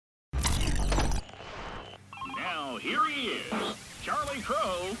here he is, Charlie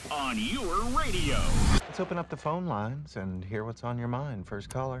Crow on your radio. Let's open up the phone lines and hear what's on your mind. First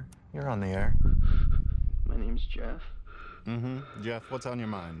caller, you're on the air. My name's Jeff. Jeff, what's on your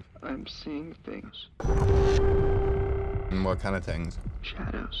mind? I'm seeing things. And what kind of things?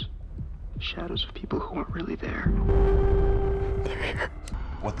 Shadows. Shadows of people who aren't really there. They're here.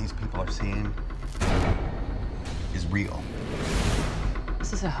 What these people are seeing is real.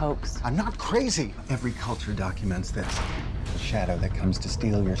 This is a hoax. I'm not crazy. Every culture documents this. A shadow that comes to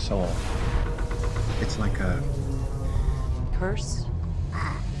steal your soul. It's like a Curse?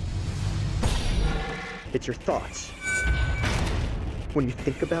 It's your thoughts. When you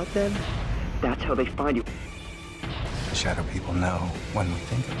think about them, that's how they find you. The shadow people know when we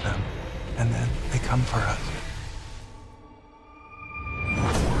think of them, and then they come for us.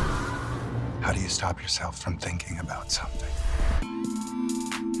 How do you stop yourself from thinking about something?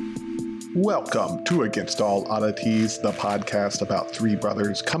 Welcome to Against All Oddities, the podcast about three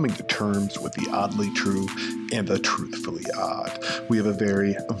brothers coming to terms with the oddly true and the truthfully odd. We have a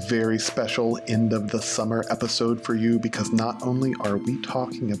very, very special end of the summer episode for you because not only are we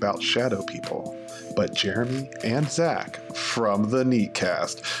talking about shadow people, but Jeremy and Zach from the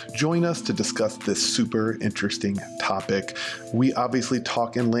Neatcast join us to discuss this super interesting topic. We obviously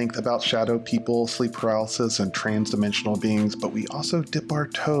talk in length about shadow people, sleep paralysis, and transdimensional beings, but we also dip our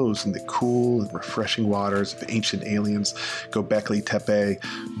toes in the cool and refreshing waters of ancient aliens, Göbekli Tepe,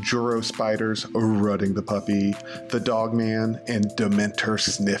 Juro spiders rutting the puppy, the Dogman, and Dementor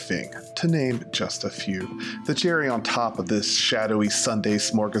sniffing, to name just a few. The cherry on top of this shadowy Sunday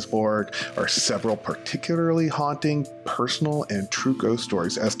smorgasbord are several particularly haunting, personal, and true ghost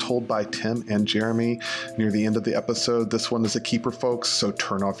stories as told by Tim and Jeremy near the end of the episode. This one is a keeper, folks, so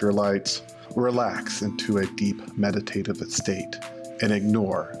turn off your lights, relax into a deep meditative state, and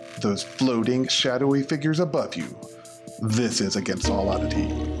ignore those floating shadowy figures above you. This is Against All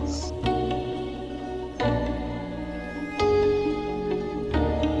Oddities.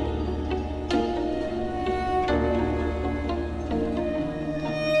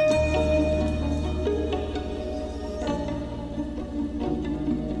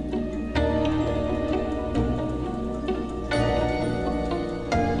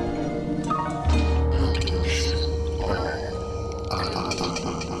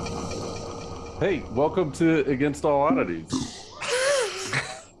 Hey, welcome to Against All Oddities.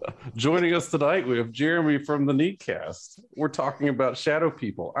 Joining us tonight, we have Jeremy from the Neatcast. We're talking about shadow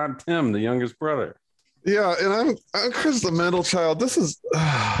people. I'm Tim, the youngest brother. Yeah, and I'm Chris, the middle child. This is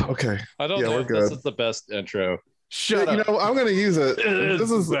okay. I don't know if this is the best intro. Shut up. You know, I'm going to use it.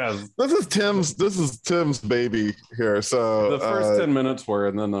 This is Tim's baby here. So The first 10 minutes were,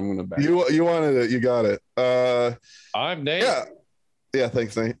 and then I'm going to back. You wanted it. You got it. I'm Nate. Yeah.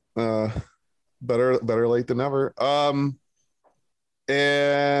 Thanks, Nate. Better late than never.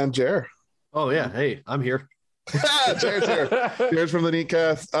 And Jer. Oh yeah, hey, I'm here. Cheers from the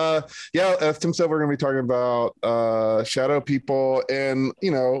Neatcast. As Tim said, we're going to be talking about shadow people and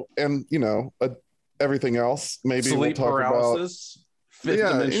everything else. Maybe sleep we'll talk paralysis, fifth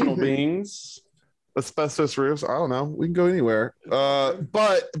dimensional beings, asbestos roofs. I don't know. We can go anywhere.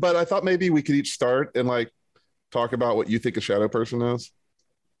 But I thought maybe we could each start and talk about what you think a shadow person is.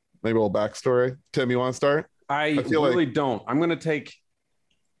 Maybe a little backstory. Tim, you want to start? I really don't. I'm going to take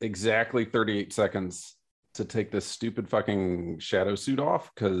exactly 38 seconds to take this stupid fucking shadow suit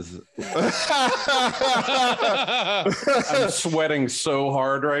off because I'm sweating so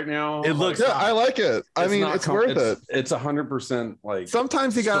hard right now. It looks. I like it. I mean, it's worth it. It's 100% like.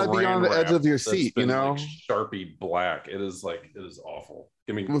 Sometimes you got to be on the edge of your seat, you know. Sharpie black. It is awful.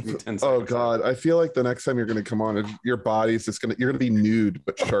 Give me 10 seconds. Oh God, I feel like the next time you're going to come on, your body's just you're going to be nude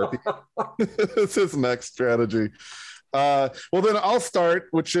but Sharpie. It's his next strategy. Well, then I'll start,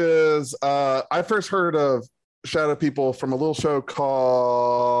 which is I first heard of shadow people from a little show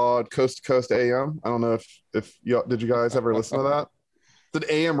called Coast to Coast AM. I don't know if did you guys ever listen to that? It's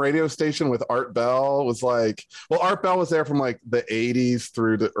an AM radio station with Art Bell. Art Bell was there from the 80s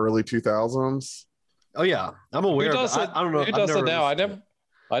through the early 2000s. Oh yeah, I'm aware. I don't know. Who does it now?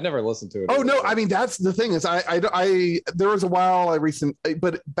 I never listened to it. Oh no, I mean that's the thing is I there was a while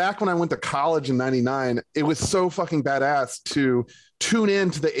but back when I went to college in '99, it was so fucking badass to tune in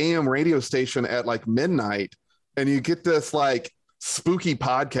to the AM radio station at midnight, and you get this spooky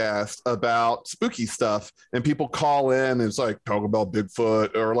podcast about spooky stuff, and people call in and it's talk about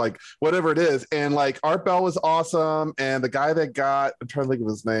Bigfoot or whatever it is, and Art Bell was awesome, and the guy that I'm trying to think of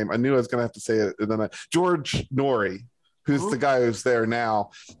his name. I knew I was gonna have to say it, and then George Norrie, who's the guy who's there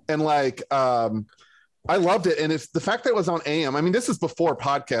now. And I loved it. And it's the fact that it was on AM. I mean, this is before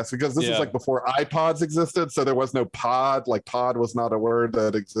podcasts because this is like before iPods existed. So there was no pod, like pod was not a word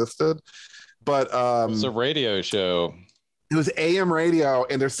that existed. But it was a radio show. It was AM radio,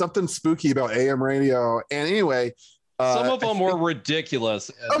 and there's something spooky about AM radio. And anyway, some of them were ridiculous.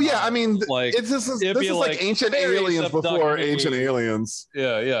 Oh yeah, I mean, like this is like Ancient Aliens before Ancient Aliens.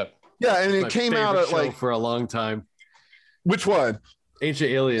 Yeah. And it came out at like for a long time. Which one?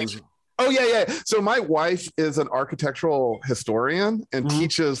 Ancient Aliens. Oh yeah. So my wife is an architectural historian and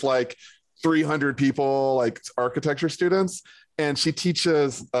teaches like 300 people, like architecture students, and she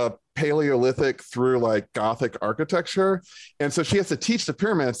teaches Paleolithic through like Gothic architecture, and so she has to teach the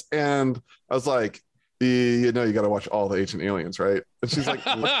pyramids. And I was like, you know, you got to watch all the Ancient Aliens, right? And she's like,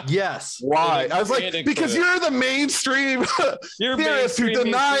 yes. Why? I was like, because you're the mainstream theorists who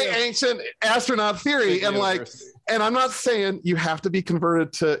deny ancient astronaut theory. And like, and I'm not saying you have to be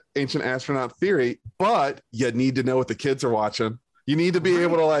converted to ancient astronaut theory, but you need to know what the kids are watching. You need to be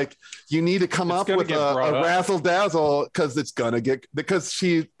able to like, you need to come up with a razzle dazzle because it's gonna get, because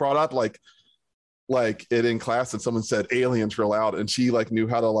she brought up like it in class and someone said aliens real loud and she like knew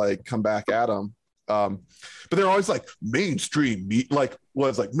how to like come back at them. But they're always like mainstream,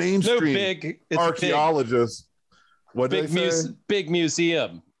 mainstream big archaeologists. What did they say? Big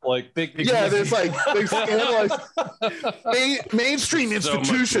museum. Like big there's like they scandalize mainstream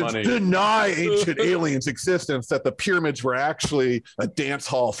institutions deny ancient aliens existence, that the pyramids were actually a dance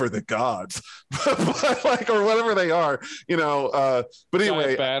hall for the gods. But like, or whatever they are, you know. But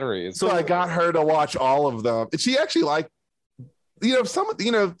anyway, batteries. So I got her to watch all of them, and she actually liked, you know, some,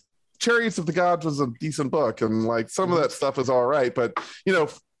 you know, Chariots of the Gods was a decent book, and like some of that stuff is all right, but you know,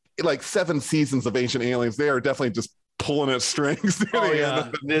 like 7 seasons of Ancient Aliens, they are definitely just pulling at strings.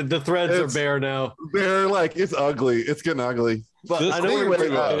 The threads are bare now. They're like, it's ugly. It's getting ugly. But I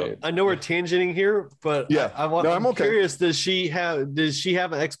know we're tangenting here, but yeah, I'm curious. Does she have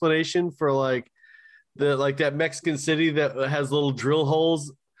an explanation for like that Mexican city that has little drill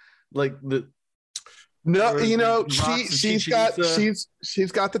holes, like the? No, you know, she's got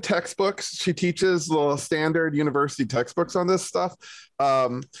the textbooks. She teaches the standard university textbooks on this stuff.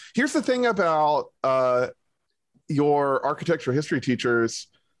 Here's the thing about your architectural history teachers.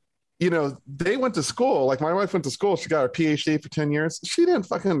 You know, they went to school. Like my wife went to school. She got her PhD for 10 years. She didn't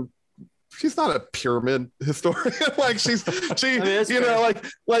fucking. She's not a pyramid historian. Like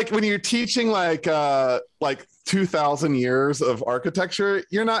like when you're teaching like 2,000 years of architecture,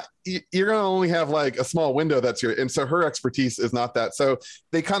 you're going to only have like a small window and so her expertise is not that. So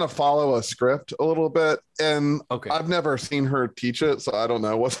they kind of follow a script a little bit. And I've never seen her teach it, so I don't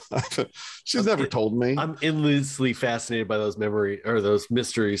know what's happened. She's never told me. I'm endlessly fascinated by those those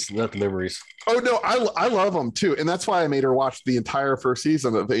mysteries, not the memories. Oh no, I love them too. And that's why I made her watch the entire first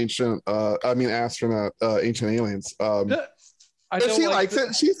season of Ancient Aliens. If she likes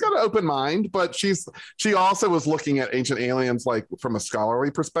it, she's got an open mind, but she also was looking at Ancient Aliens like from a scholarly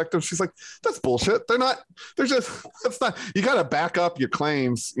perspective. She's like, that's bullshit. That's not, you got to back up your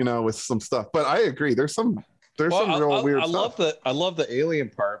claims, you know, with some stuff. But I agree. There's some real weird stuff. I love the alien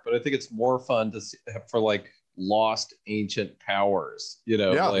part, but I think it's more fun to see for like lost ancient powers, you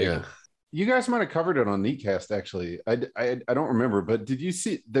know? Yeah. You guys might have covered it on Neatcast, actually. I don't remember, but did you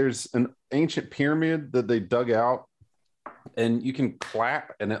see there's an ancient pyramid that they dug out and you can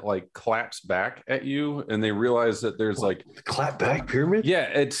clap and it like claps back at you, and they realize that there's like clap back pyramid. Yeah,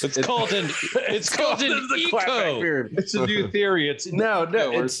 it's called an eco. It's a new theory. It's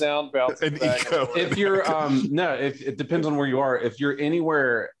sound bounces back. Eco. If you're it depends on where you are. If you're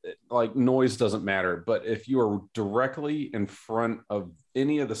anywhere, like noise doesn't matter, but if you are directly in front of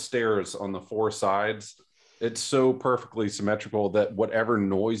any of the stairs on the 4 sides, it's so perfectly symmetrical that whatever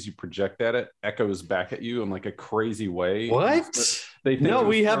noise you project at it echoes back at you in like a crazy way. What?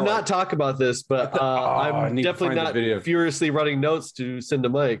 We have not talked about this, but I'm definitely not furiously writing notes to send to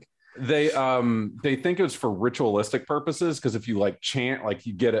Mike. They think it was for ritualistic purposes, because if you like chant, like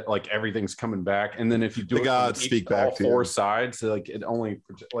you get it, like everything's coming back, and then if you do the gods speak back to 4 sides, like it only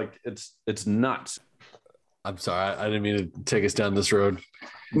like it's nuts. I'm sorry, I didn't mean to take us down this road.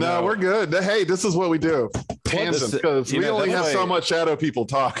 No, we're good. Hey, this is what we do. Tangents, because we only have so much shadow people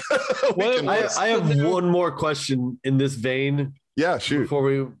talk. I have one more question in this vein. Yeah, shoot. Before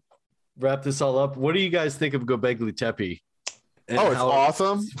we wrap this all up, what do you guys think of Göbekli Tepe? It's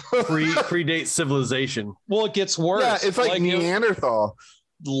awesome. Predates civilization. Well, it gets worse. Yeah, it's like Neanderthal.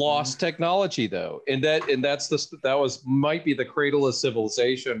 Lost technology though, and that might be the cradle of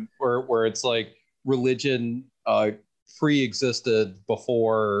civilization, where it's like religion pre-existed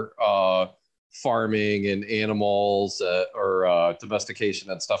before farming and animals or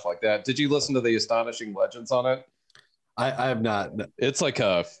domestication and stuff like that. Did you listen to the Astonishing Legends on it? I have not. It's like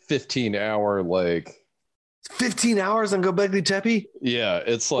a 15-hour 15 hours on Göbekli Tepe? Yeah,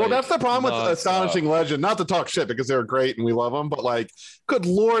 it's like. Well, that's the problem with Astonishing Legend. Not to talk shit because they're great and we love them, but like, good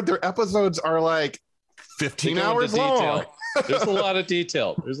lord, their episodes are like 15 hours long. There's a lot of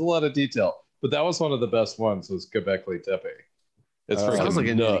detail. But that was one of the best ones. Was Göbekli Tepe. It's sounds like I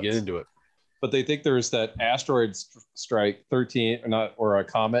need to nuts. get into it. But they think there's that asteroid strike or a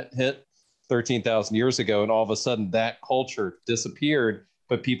comet hit 13,000 years ago, and all of a sudden that culture disappeared.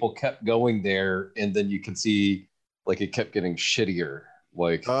 But people kept going there, and then you can see it kept getting shittier.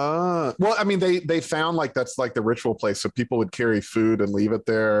 Well, I mean, they found that's like the ritual place, so people would carry food and leave it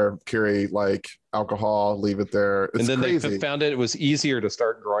there, carry alcohol, leave it there. It's and then crazy. they found it was easier to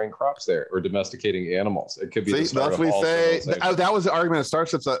start growing crops there or domesticating animals. It could be the start that's of what we all say. civilization. That was the argument at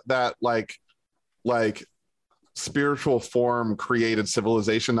Starships that spiritual form created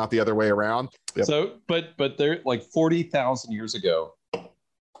civilization, not the other way around. Yep. So, but they're 40,000 years ago.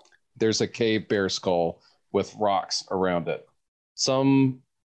 There's a cave bear skull with rocks around it.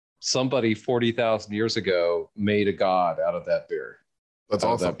 Somebody 40,000 years ago made a god out of that bear. That's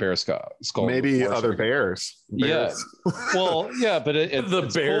awesome. That bear skull. Maybe other bears. Yeah. Well, yeah, but The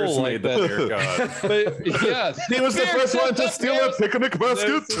it's bears cool made like the that. bear god. But yeah, He was the first one to steal a picnic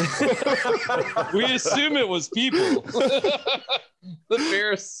basket. We assume it was people. The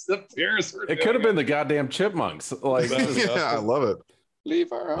bears were. It could have been the goddamn chipmunks. I love it.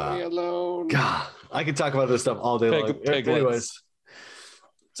 Leave our homie alone. God, I could talk about this stuff all day long. Pig Anyways,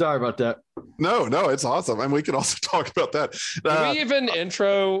 sorry about that. No, it's awesome. And we can also talk about that. Did we even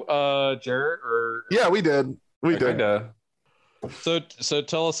intro Jared or? Yeah, we did. We did. So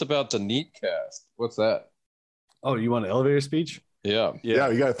tell us about the Neatcast. What's that? Oh, you want an elevator speech? Yeah. Yeah,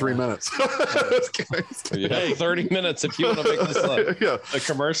 you got 3 minutes. You have 30 minutes if you want to make this a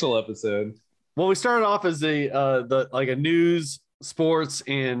commercial episode. Well, we started off as a news, sports,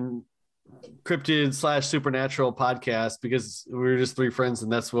 and cryptid / supernatural podcast because we were just three friends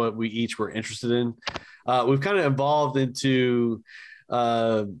and that's what we each were interested in. We've kind of evolved into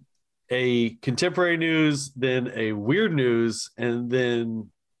a contemporary news, then a weird news, and then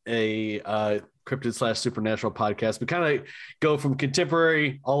a cryptid / supernatural podcast. We kind of go from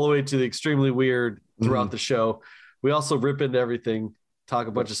contemporary all the way to the extremely weird throughout the show. We also rip into everything, talk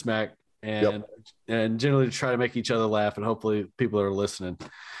a bunch of smack, and generally try to make each other laugh, and hopefully people are listening.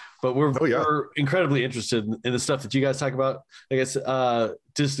 But we're incredibly interested in the stuff that you guys talk about. I guess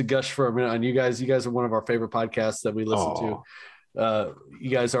just to gush for a minute on you guys. You guys are one of our favorite podcasts that we listen to. You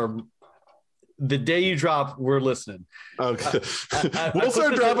guys are. The day you drop, we're listening. Okay, we'll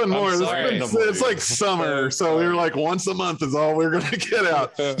start dropping more. It's like summer, so we were like once a month is all we're gonna get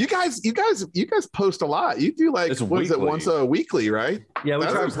out. You guys post a lot. You do once a weekly, right? Yeah, we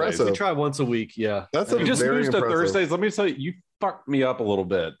try once a week. Yeah, that's you just moved to Thursdays. Let me tell you, you fucked me up a little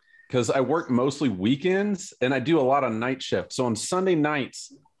bit because I work mostly weekends and I do a lot of night shifts. So on Sunday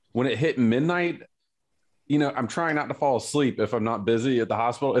nights, when it hit midnight, I'm trying not to fall asleep if I'm not busy at the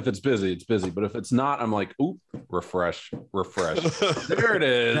hospital. If it's busy, it's busy. But if it's not, I'm like, ooh, refresh. There it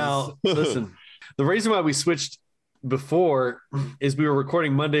is. Now, listen, the reason why we switched before is we were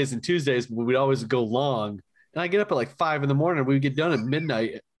recording Mondays and Tuesdays, but we'd always go long. And I get up at like 5 a.m. We'd get done at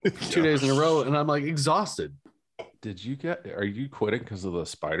midnight 2 days in a row. And I'm like exhausted. Are you quitting because of the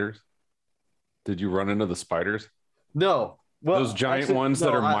spiders? Did you run into the spiders? No. Well, those giant ones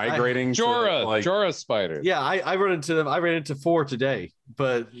that are migrating. Jora spiders. Yeah, I run into them. I ran into 4 today,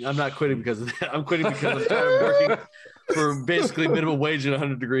 but I'm not quitting because of that. I'm quitting because I'm tired of working for basically minimum wage at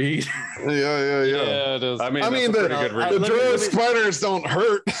 100-degree heat. Yeah, it is. I mean the Jora spiders don't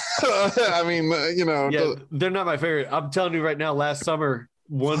hurt. I mean, Yeah, they're not my favorite. I'm telling you right now, last summer,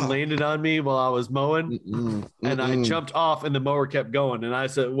 one landed on me while I was mowing, and I jumped off, and the mower kept going. And I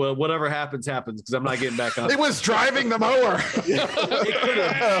said, "Well, whatever happens, happens," because I'm not getting back on. It was driving the mower.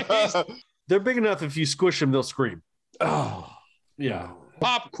 They're big enough. If you squish them, they'll scream. Oh, yeah.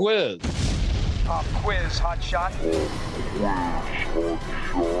 Pop quiz. Pop quiz, hot shot.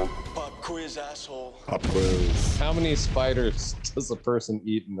 Pop quiz, asshole. Pop quiz. How many spiders does a person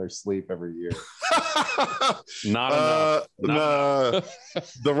eat in their sleep every year? Not enough.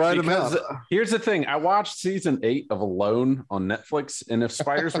 The right amount. Here's the thing. I watched season 8 of Alone on Netflix, and if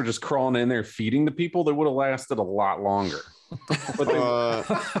spiders were just crawling in there feeding the people, they would have lasted a lot longer. But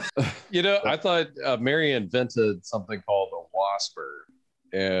I thought Mary invented something called a wasper.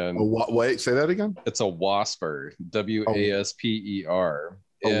 And wait, say that again. It's a wasper, WASPER.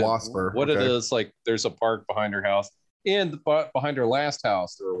 A wasper. What it is, there's a park behind her house, and behind her last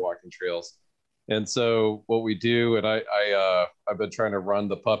house there were walking trails. And so what we do, and I've been trying to run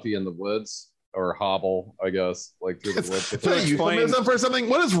the puppy in the woods, or hobble, I guess, like through the woods. So euphemism for something.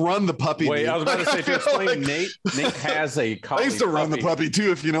 What does run the puppy? Wait, mean? I was about to say to explain. Like, Nate has a collie I used to run the puppy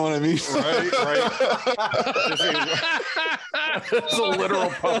too, if you know what I mean. Right. It's a literal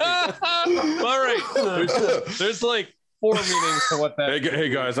puppy. All right. There's like 4 meanings to what that. Hey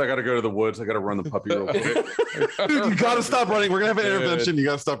guys, I got to go to the woods. I got to run the puppy real quick. Dude, you got to stop running. We're gonna have an intervention. You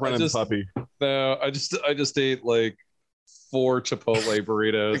got to stop running the puppy. No, I just ate like 4 Chipotle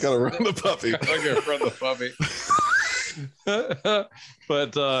burritos. You got to run the puppy. I gotta run the puppy.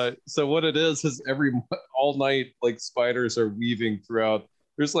 But so what it is all night, like spiders are weaving throughout.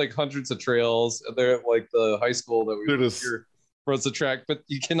 There's like hundreds of trails. They're at like the high school that we here runs the track, but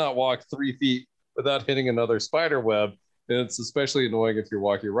you cannot walk 3 feet without hitting another spider web. And it's especially annoying if you're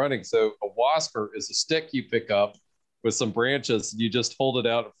walking or running. So a wasper is a stick you pick up with some branches. You just hold it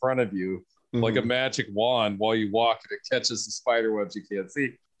out in front of you like a magic wand while you walk, and it catches the spider webs you can't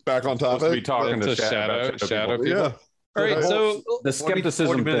see. Back on topic. Be talking to shadow people. Yeah. All right. So the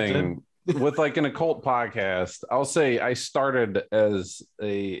skepticism thing with like an occult podcast, I'll say I started as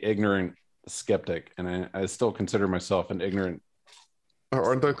a ignorant skeptic, and I still consider myself an ignorant.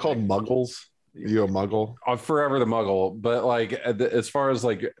 Aren't they called muggles? You a muggle? I'm forever the muggle, but like as far as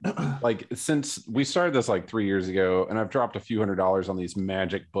like since we started this like 3 years ago, and I've dropped a few $100s on these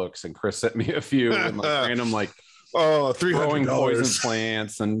magic books, and Chris sent me a few and like random like growing poison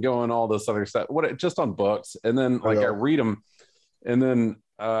plants and going all this other stuff. Just on books, and then like I read them, and then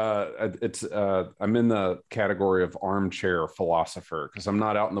I'm in the category of armchair philosopher because I'm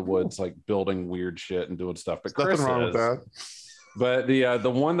not out in the woods like building weird shit and doing stuff. But Chris nothing wrong with that. But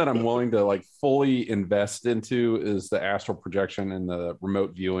the one that I'm willing to like fully invest into is the astral projection and the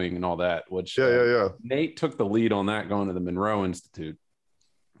remote viewing and all that, which Nate took the lead on that going to the Monroe Institute.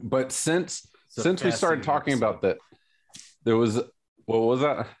 But since we started talking about that, there was, what was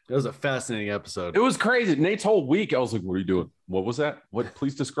that? It was a fascinating episode. It was crazy. Nate's whole week, I was like, what are you doing? What was that? What?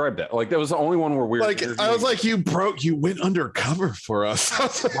 Please describe that. Like, that was the only one where we were like, I was like, you went undercover for us.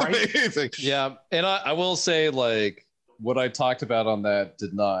 That's amazing. Yeah. And I will say, like, what I talked about on that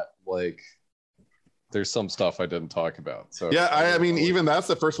did not, like, there's some stuff I didn't talk about. So yeah, I mean, even that's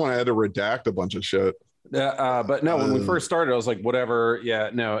the first one I had to redact a bunch of shit. But no, when we first started, I was like, whatever.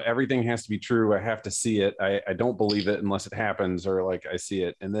 Yeah, no, everything has to be true. I have to see it. I don't believe it unless it happens or like I see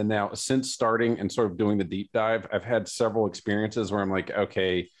it. And then now, since starting and sort of doing the deep dive, I've had several experiences where I'm like,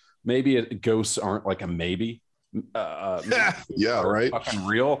 okay, maybe ghosts aren't like a maybe. Yeah, right. Fucking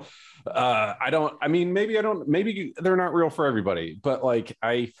real. Maybe they're not real for everybody, but like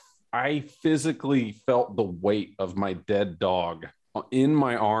I physically felt the weight of my dead dog in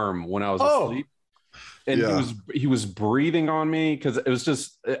my arm when I was asleep. And he was breathing on me because it was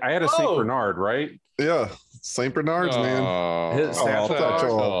just, I had a Saint Bernard, right? Yeah, Saint Bernards, man.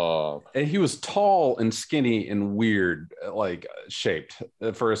 And he was tall and skinny and weird, like shaped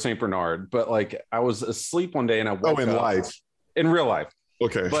for a Saint Bernard. But like I was asleep one day and I woke up in real life.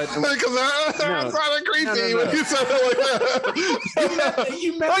 Okay, but because that's not creepy when you said it like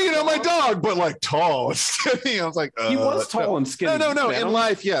that. My dog, but like tall and skinny. I was like, he was tall and skinny. No. In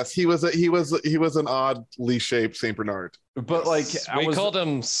life, yes, he was an oddly shaped Saint Bernard. But like we called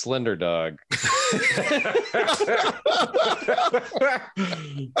him Slender Dog.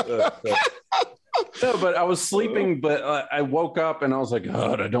 No, but I was sleeping, but I woke up and I was like,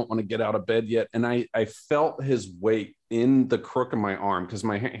 God, I don't want to get out of bed yet. And I felt his weight in the crook of my arm because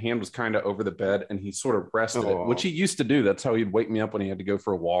my hand was kind of over the bed and he sort of rested it, which he used to do. That's how he'd wake me up when he had to go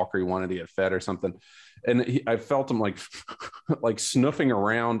for a walk or he wanted to get fed or something. And I felt him like snuffing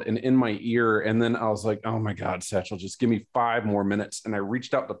around and in my ear. And then I was like, oh my God, Satchel, just give me 5 more minutes. And I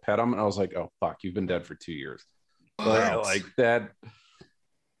reached out to pet him and I was like, oh, fuck, you've been dead for 2 years. Like that.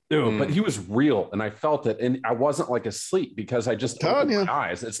 Dude, but he was real and I felt it. And I wasn't like asleep because I just opened my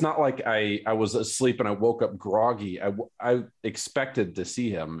eyes. It's not like I was asleep and I woke up groggy. I expected to see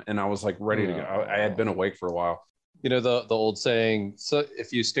him and I was like ready to go. I had been awake for a while. You know, the old saying, so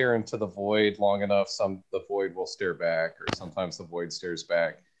if you stare into the void long enough, the void will stare back, or sometimes the void stares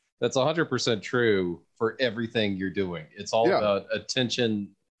back. That's 100% true for everything you're doing. It's all about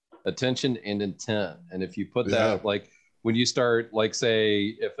attention and intent. And if you put that like, when you start, like,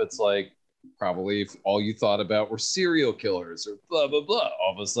 say, if it's like probably if all you thought about were serial killers or blah, blah, blah,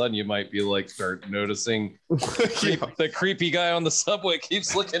 all of a sudden you might be like, start noticing the creepy guy on the subway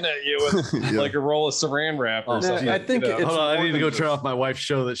keeps looking at you with like a roll of saran wrap or something. I think hold on, I need to go turn off my wife's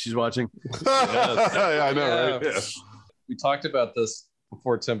show that she's watching. I know, right? Yeah. We talked about this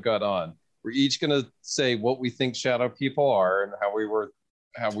before Tim got on. We're each going to say what we think shadow people are and how we were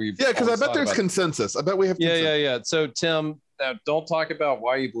we've because I bet thought there's about it. consensus. I bet we have. Yeah. So Tim, now don't talk about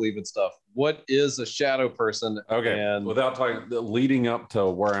why you believe in stuff. What is a shadow person? Okay, And without talking, leading up to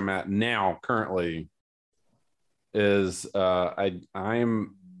where I'm at now currently is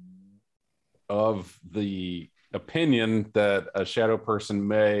I'm of the opinion that a shadow person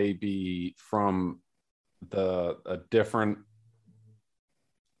may be from a different.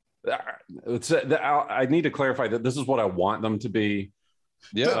 I need to clarify that this is what I want them to be.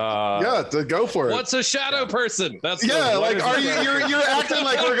 To go for it. What's a shadow person? That's are you're acting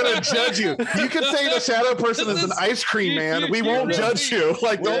like we're gonna judge you. You could say the shadow person is an ice cream man. We won't judge you.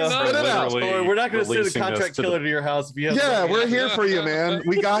 Like, don't spit it out. Or we're not going to send a contract killer to your house if you have. We're here for you, man.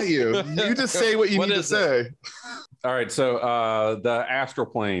 We got you. You just say what you need to say. All right, so the astral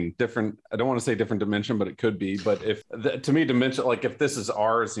plane, different. I don't want to say different dimension, but it could be. But to me, dimension, like if this is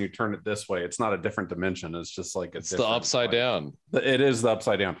ours and you turn it this way, it's not a different dimension. It's just like it's the upside down. It is the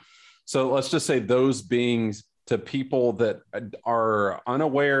upside down. So let's just say those beings, to people that are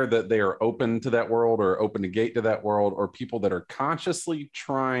unaware that they are open to that world or open a gate to that world, or people that are consciously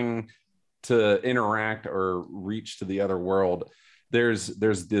trying to interact or reach to the other world. There's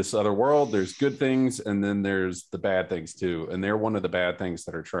this other world, there's good things, and then there's the bad things too. And they're one of the bad things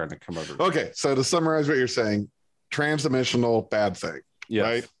that are trying to come over. Okay, so to summarize what you're saying, transdimensional bad thing. Yes.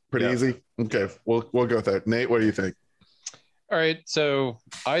 Right? Pretty easy. Okay, we'll go with that. Nate, what do you think? All right, so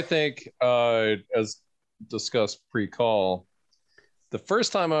I think as discussed pre-call, the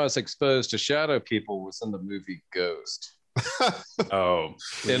first time I was exposed to shadow people was in the movie Ghost.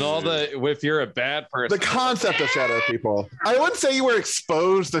 And all if you're a bad person, the concept of shadow people. I wouldn't say you were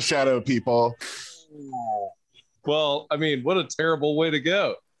exposed to shadow people. Well, I mean, what a terrible way to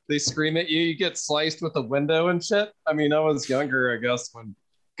go. They scream at you, you get sliced with a window and shit. I mean, I was younger, I guess, when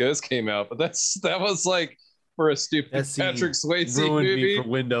Ghost came out, but that was like for a stupid Patrick Swayze movie. Me for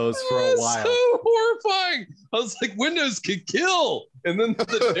Windows for a while. So horrifying. I was like, Windows could kill, and then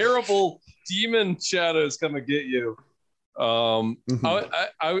the terrible demon shadows come and get you. I'm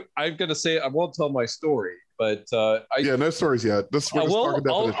gonna say I won't tell my story, but no stories yet.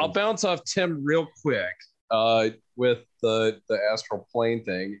 I'll bounce off Tim real quick with the astral plane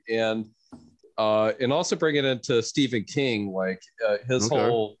thing, and also bring it into Stephen King, like his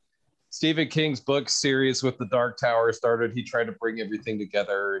whole Stephen King's book series with the Dark Tower started. He tried to bring everything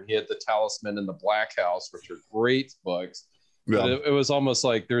together, and he had the Talisman and the Black House, which are great books. Yeah. But it was almost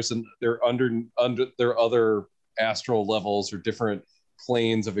like there are other astral levels or different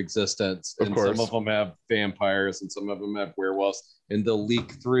planes of existence, and some of them have vampires and some of them have werewolves, and they'll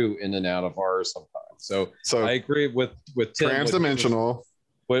leak through in and out of ours sometimes. So I agree with Tim, transdimensional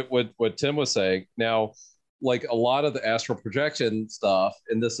what Tim was saying. Now, like a lot of the astral projection stuff,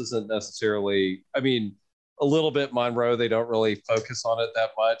 and this isn't necessarily, I mean, a little bit Monroe, they don't really focus on it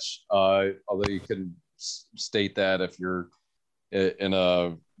that much, although you can state that if you're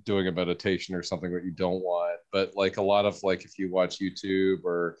doing a meditation or something that you don't want. But like a lot of, like if you watch YouTube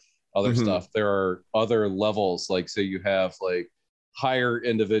or other stuff, there are other levels. Like, so you have like higher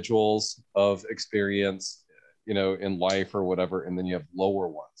individuals of experience, in life or whatever, and then you have lower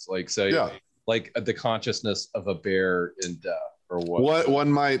ones. Like, like the consciousness of a bear in death, or what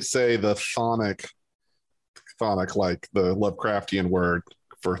one might say the chthonic, like the Lovecraftian word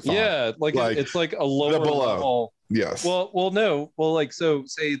for thought. Yeah, like it's like a lower level. Yes. Well, no. Well, like, so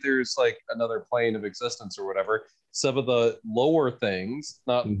say there's like another plane of existence or whatever. Some of the lower things,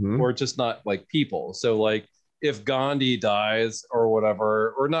 or just not like people. So like if Gandhi dies or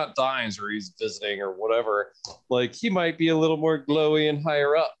whatever, or not dies, or he's visiting or whatever, like he might be a little more glowy and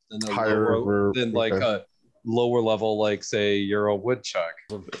higher up than like a lower level, like say you're a woodchuck.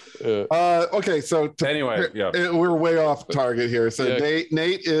 Okay, so anyway, we're way off target here. So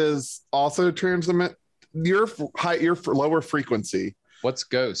Nate is also transcendent. You're lower frequency. What's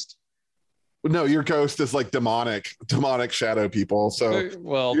ghost? No, your ghost is like demonic shadow people. So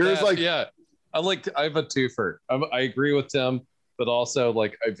yours I have a twofer. I agree with Tim, but also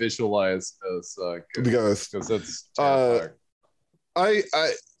like I visualize as ghost because it's terrifying.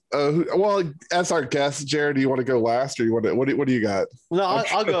 Well, as our guest, Jared, do you want to go last, or you want to? What do you got? No,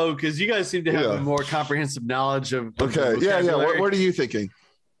 I'll go because you guys seem to have a more comprehensive knowledge of. Okay, What are you thinking?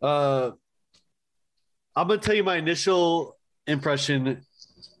 I'm gonna tell you my initial impression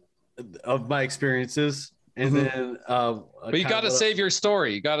of my experiences, and then. But you got to save your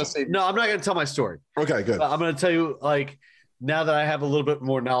story. You got to save. No, I'm not gonna tell my story. Okay, good. I'm gonna tell you like now that I have a little bit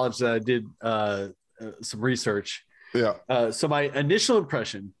more knowledge that I did some research. Yeah. So my initial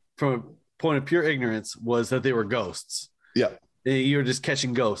impression, from a point of pure ignorance, was that they were ghosts. Yeah. You were just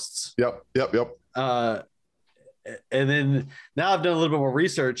catching ghosts. Yep. And then now I've done a little bit more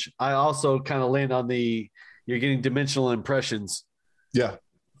research. I also kind of land on you're getting dimensional impressions. Yeah.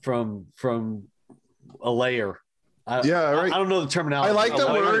 From a layer. Right. I don't know the terminology. I like the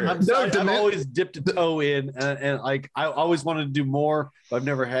word. I've always dipped a toe in, and like I always wanted to do more, but I've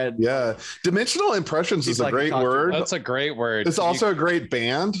never had. Yeah, dimensional impressions is a great word. That's a great word. It's also a great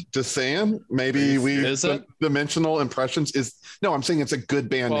band. Just saying, maybe is it? Dimensional impressions is no. I'm saying it's a good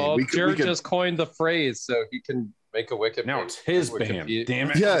band name. Jared just coined the phrase, so he can make a Wikipedia. Now it's his band.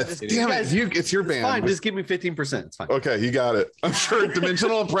 Damn it. Yeah, damn it. It's your band. Fine, just give me 15%. It's fine. Okay, you got it. I'm sure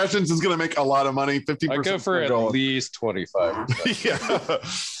Dimensional Impressions is going to make a lot of money. 50%. I go for at least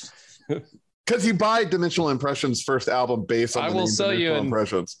 25%. Yeah. Because you buy Dimensional Impressions' first album based on I will sell you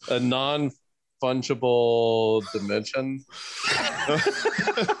Impressions. A non-fungible dimension.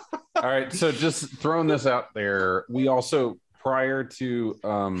 All right, so just throwing this out there, we also, prior to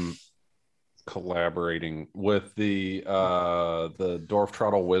collaborating with the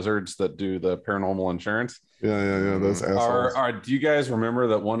Dorftrottel Wizards that do the paranormal insurance. Yeah. Those assholes. Do you guys remember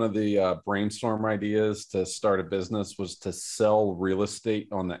that one of the brainstorm ideas to start a business was to sell real estate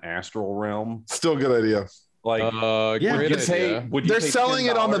on the astral realm? Still a good idea. Like, they're selling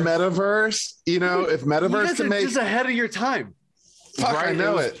it on the metaverse. You know, if metaverse can make just ahead of your time. Fuck, right? I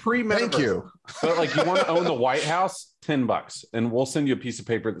know it. Thank you. But like, you want to own the White House? $10, and we'll send you a piece of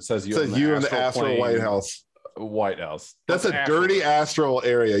paper that says you in the astral White House. White House. That's a dirty astral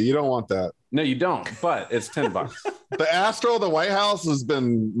area. You don't want that. No, you don't. But it's $10. The White House has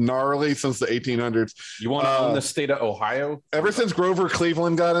been gnarly since the 1800s. You want to own the state of Ohio? Ever since Grover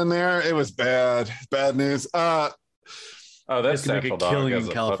Cleveland got in there, it was bad news. That's a killing in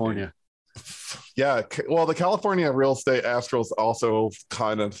California. Yeah, well, the California real estate astral is also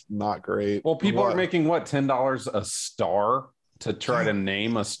kind of not great. Well, people are making $10 a star to try to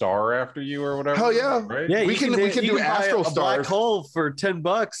name a star after you or whatever. Hell yeah, right? Yeah, we can do astral stars. Black hole for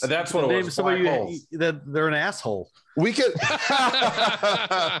 $10. That's what it was. Somebody that they're an asshole. We could.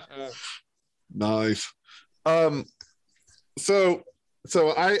 Nice. So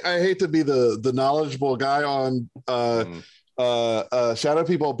I hate to be the knowledgeable guy on Shadow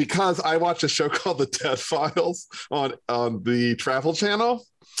People, because I watch a show called The Dead Files on the Travel Channel.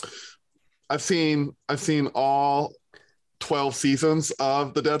 I've seen all 12 seasons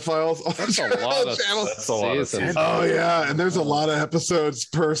of The Dead Files on that's the a lot of channel. That's a lot of seasons. Oh yeah, and there's a lot of episodes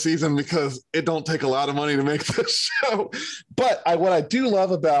per season because it don't take a lot of money to make this show. But what I do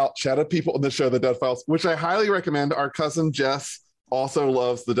love about Shadow People in the show The Dead Files, which I highly recommend, our cousin Jess also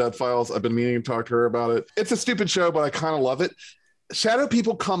loves The Dead Files. I've been meaning to talk to her about it. It's a stupid show, but I kind of love it. Shadow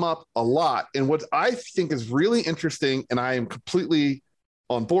People come up a lot. And what I think is really interesting, and I am completely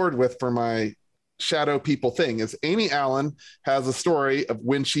on board with for my Shadow People thing, is Amy Allen has a story of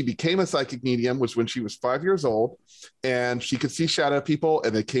when she became a psychic medium, was when she was 5 years old, and she could see Shadow People,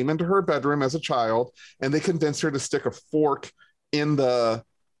 and they came into her bedroom as a child, and they convinced her to stick a fork in the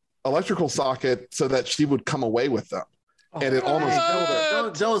electrical socket so that she would come away with them. And it almost killed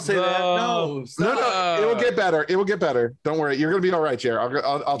her. Don't say that. No. It will get better. It will get better. Don't worry. You're going to be all right, Jared.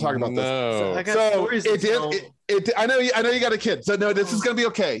 I'll talk about this. So I know you got a kid. So no, this is going to be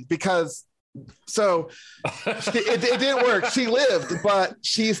okay because it didn't work. She lived, but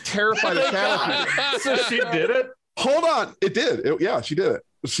she's terrified of Shadow People. So she did it? Hold on. It did. Yeah, she did it.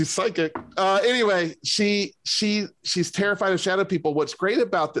 She's psychic. Anyway, she's terrified of Shadow People. What's great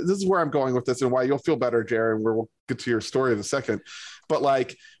about this is where I'm going with this and why you'll feel better, Jared, and we'll get to your story in a second. But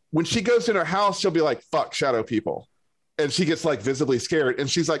like when she goes in her house, she'll be like, fuck Shadow People. And she gets like visibly scared. And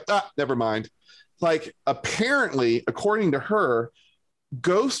she's like, never mind. Like apparently, according to her,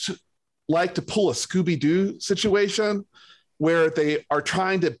 ghosts like to pull a Scooby-Doo situation where they are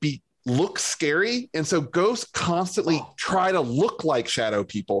trying to look scary, and so ghosts constantly try to look like Shadow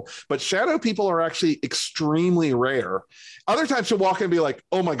People, but Shadow People are actually extremely rare. Other times she'll walk in and be like,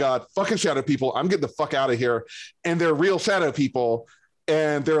 oh my god, fucking Shadow People, I'm getting the fuck out of here, and they're real Shadow People.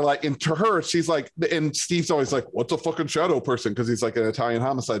 And they're like, and to her, she's like, and Steve's always like, what's a fucking shadow person? Because he's like an Italian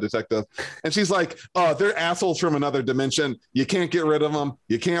homicide detective. And she's like, oh, they're assholes from another dimension. You can't get rid of them.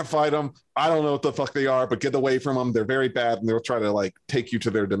 You can't fight them. I don't know what the fuck they are, but get away from them. They're very bad. And they'll try to like take you to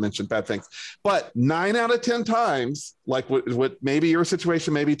their dimension, bad things. But 9 out of 10 times, like what maybe your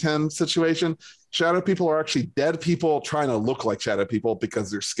situation, maybe 10 situation, Shadow People are actually dead people trying to look like Shadow People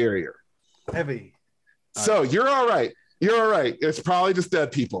because they're scarier. Heavy. So you're all right. You're all right. It's probably just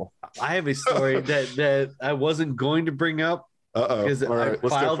dead people. I have a story that I wasn't going to bring up because I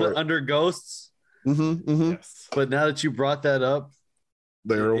filed it under ghosts. Yes. But now that you brought that up,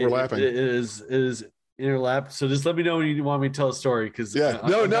 they're overlapping. It is in her lap. So just let me know when you want me to tell a story. Because Yeah,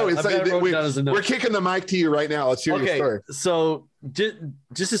 we're kicking the mic to you right now. Let's hear your story. So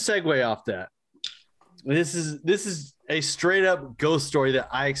just a segue off that. This is a straight up ghost story that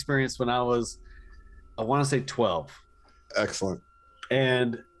I experienced when I was, I want to say 12. Excellent.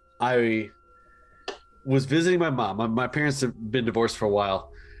 And I was visiting my mom. My parents have been divorced for a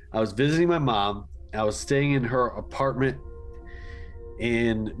while. I was visiting my mom. I was staying in her apartment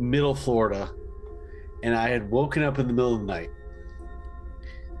in Middle Florida, and I had woken up in the middle of the night.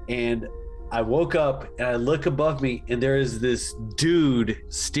 And I woke up and I look above me, and there is this dude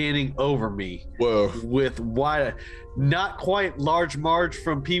standing over me. Whoa. With wide, not quite Large Marge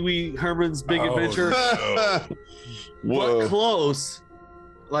from Pee Wee Herman's Big Adventure, Whoa. but close.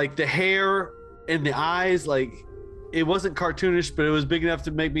 Like the hair and the eyes, like it wasn't cartoonish, but it was big enough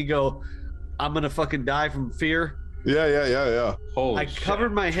to make me go, I'm gonna fucking die from fear. Yeah. Holy I shit.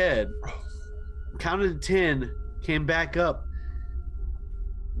 covered my head, counted to 10, came back up.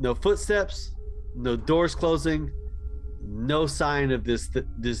 No footsteps, no doors closing, no sign of this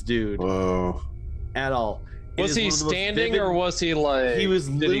dude. Whoa. At all. It Was is he one of the most standing vivid- or was he like? He was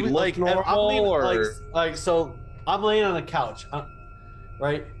Did he literally look like normal I'm leaning, or? like so I'm laying on a couch,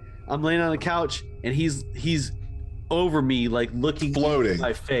 right? I'm laying on a couch and he's over me, like looking Floating. at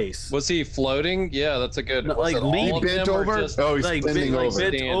my face. Was he floating? Yeah, that's a good. No, was like it all lean- of bent them or over? just- Oh, he's like bending over. bent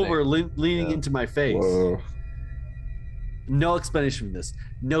Standing. over, leaning Yeah. into my face. Whoa. No explanation for this.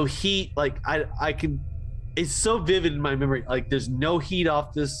 No heat. Like I can. It's so vivid in my memory. Like there's no heat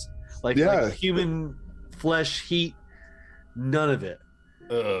off this. Like human flesh heat. None of it.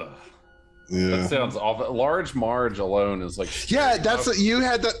 Ugh. Yeah. That sounds awful. Large Marge alone is like. Yeah, that's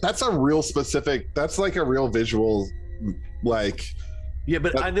a real specific. That's like a real visual, like. Yeah,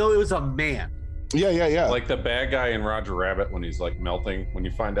 but I know it was a man. Yeah. Like the bad guy in Roger Rabbit when he's like melting. When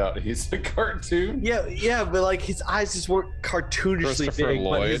you find out he's a cartoon. Yeah, but like his eyes just weren't cartoonishly Christopher big.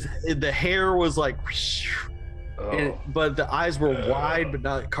 Lloyd. But the hair was like, Oh. but the eyes were wide, but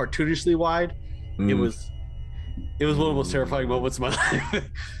not cartoonishly wide. It was one of the most terrifying moments of my life.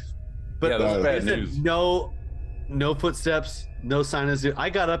 But Yeah, that's like I bad said, news. no footsteps, no sign of I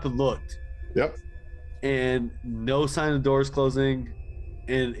got up and looked. Yep. And no sign of doors closing,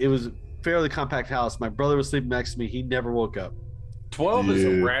 and it was a fairly compact house. My brother was sleeping next to me. He never woke up. 12 is Yeah.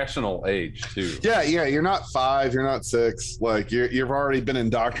 a rational age too. Yeah. You're not 5. You're not 6. Like you've already been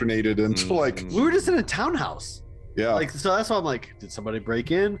indoctrinated into like. We were just in a townhouse. Yeah. Like, so that's why I'm like, did somebody break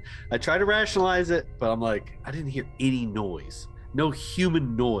in? I try to rationalize it, but I'm like, I didn't hear any noise, no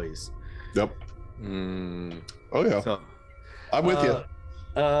human noise. Yep. Mm. Oh yeah. So, I'm with you.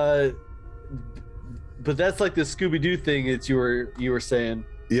 But that's like the Scooby-Doo thing that you were saying.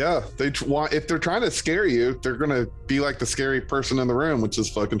 Yeah, if they're trying to scare you, they're gonna be like the scary person in the room, which is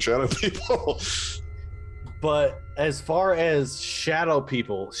fucking shadow people. But as far as shadow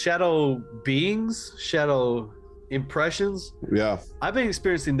people, shadow beings, shadow impressions, Yeah, I've been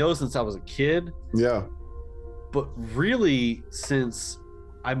experiencing those since I was a kid. yeah, But really, since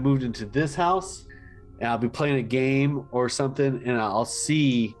I moved into this house, and I'll be playing a game or something, and I'll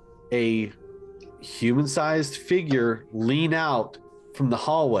see a human-sized figure lean out from the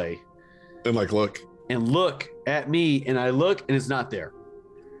hallway and like look. at me, and I look, and it's not there.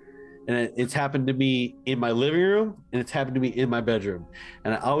 And it's happened to me in my living room, and it's happened to me in my bedroom.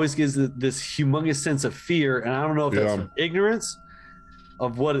 And it always gives this humongous sense of fear, and I don't know if that's Yeah. from ignorance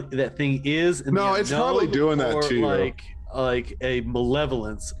of what that thing is. and No, the it's probably unknown, doing that or too, though. like a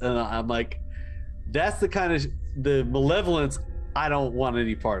malevolence. And I'm like, that's the kind of the malevolence I don't want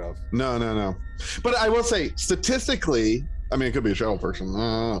any part of. No. But I will say, statistically, I mean, it could be a shadow person,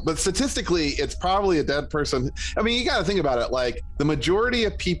 but statistically, it's probably a dead person. I mean, you got to think about it. Like the majority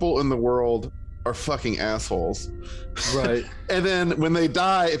of people in the world are fucking assholes. Right. And then when they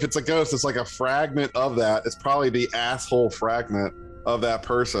die, if it's a ghost, it's like a fragment of that. It's probably the asshole fragment of that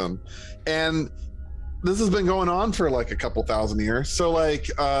person. And this has been going on for like a couple thousand years. So like,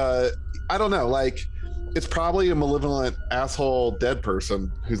 I don't know, like it's probably a malevolent asshole dead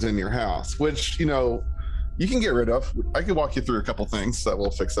person who's in your house, which, you know, you can get rid of. I can walk you through a couple things that will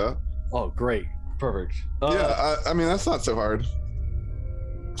fix that. Oh, great. Perfect. Yeah. I mean, that's not so hard.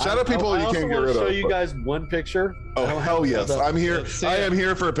 Shadow people you can't get rid of. I show you but- guys one picture. Oh, hell yes. I'm here. I am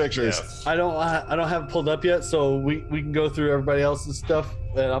here for pictures. I don't have it pulled up yet, so we can go through everybody else's stuff,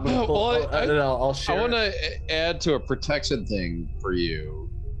 and I'm gonna pull. And I'll share. I want it. to add to a protection thing for you.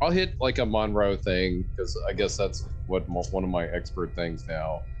 I'll hit like a Monroe thing because I guess that's what one of my expert things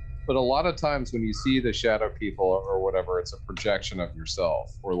now. But a lot of times when you see the shadow people or whatever, it's a projection of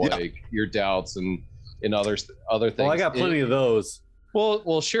yourself or like your doubts and other things. Well, I got plenty of those.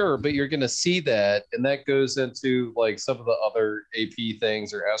 Well, sure, but you're going to see that, and that goes into like some of the other AP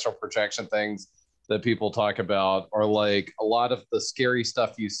things or astral projection things that people talk about, or like a lot of the scary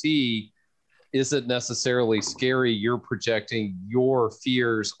stuff you see isn't necessarily scary. You're projecting your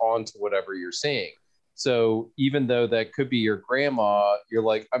fears onto whatever you're seeing. So even though that could be your grandma, you're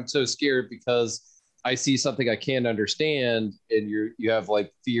like, I'm so scared because I see something I can't understand, and you have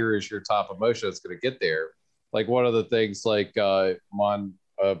like fear as your top emotion that's going to get there. Like one of the things like Bob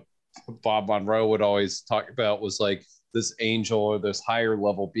Monroe would always talk about was like this angel or this higher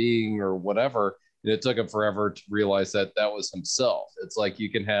level being or whatever. And it took him forever to realize that that was himself. It's like you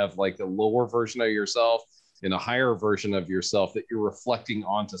can have like a lower version of yourself and a higher version of yourself that you're reflecting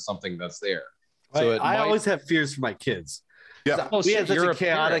onto something that's there. So I always have fears for my kids. Yeah. We had such a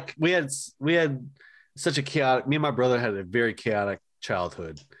chaotic, we had such a chaotic, me and my brother had a very chaotic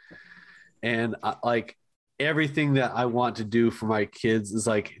childhood. And like everything that I want to do for my kids is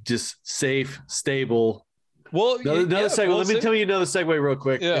like just safe, stable. Well, another segue. Let me tell you another segue real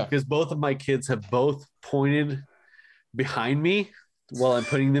quick. Yeah. Because both of my kids have both pointed behind me while I'm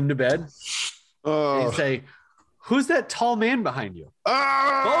putting them to bed. Oh. And say, who's that tall man behind you?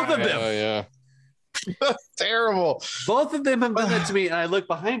 Both of them. Oh, yeah. That's terrible. Both of them have done that to me, and I look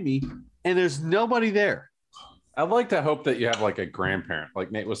behind me, and there's nobody there. I'd like to hope that you have like a grandparent,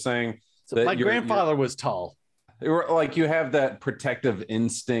 like Nate was saying. So my grandfather was tall. Like you have that protective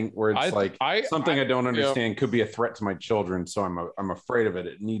instinct where it's something I don't understand could be a threat to my children, so I'm afraid of it.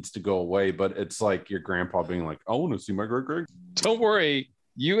 It needs to go away. But it's like your grandpa being like, "I want to see my great." Don't worry,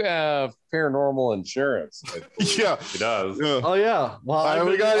 you have paranormal insurance. Yeah, he does. Yeah. Oh yeah. Well,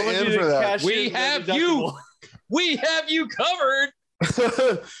 we got in for that. We have you. We have you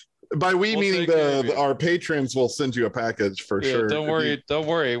covered. By we meaning our patrons will send you a package for sure. Don't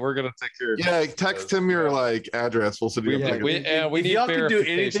worry. We're gonna take care of it. Yeah, text him your like address. We'll send you a package. We need y'all can do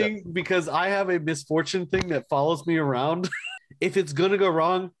verification. anything because I have a misfortune thing that follows me around. If it's gonna go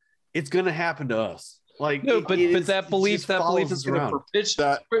wrong, it's gonna happen to us. Like no, but that belief is gonna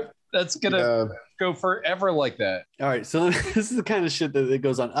perpetuate. That's gonna go forever like that. All right, so this is the kind of shit that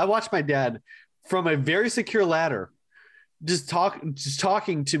goes on. I watched my dad from a very secure ladder just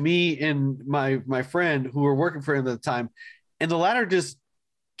talking to me and my friend who were working for him at the time, and the ladder just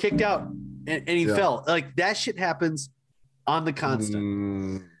kicked out and he fell. Like that shit happens on the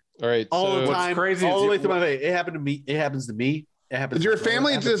constant. All right, all the time, crazy all the way through my face. It happened to me. It happens to me. It happens. Did your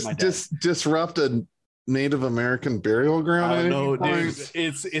family just disrupt a Native American burial ground? I don't know, dude.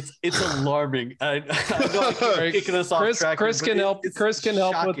 It's alarming. I know I'm kicking us off track. Chris can help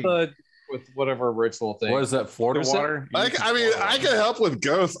with whatever ritual thing. What is that? Florida water? I can help with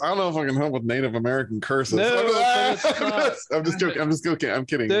ghosts. I don't know if I can help with Native American curses. No, I'm just joking. I'm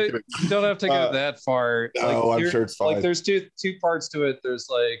kidding. You don't have to go that far. I'm sure it's fine. Like there's two parts to it. There's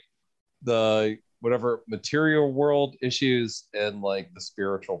like the whatever material world issues and like the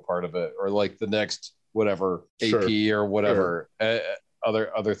spiritual part of it, or like the next whatever AP or whatever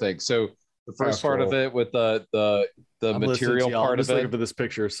other things. So the first part of it with the material part of it. Looking for this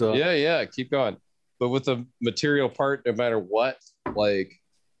picture. So yeah, keep going. But with the material part, no matter what, like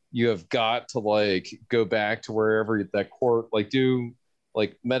you have got to like go back to wherever that core, like do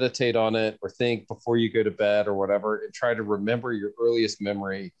like meditate on it or think before you go to bed or whatever, and try to remember your earliest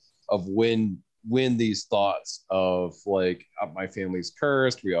memory of when these thoughts of like my family's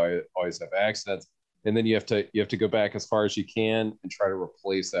cursed, we always have accidents. And then you have to go back as far as you can and try to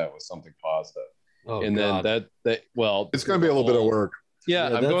replace that with something positive. Oh, and God. then it's going to be a little bit of work. Yeah,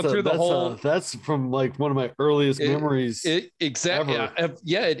 I'm going through the whole. That's from like one of my earliest memories. Exactly.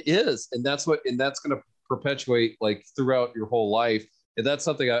 Yeah, it is, and that's going to perpetuate like throughout your whole life. And that's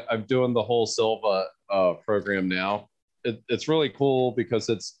something I'm doing the whole Silva program now. It's really cool because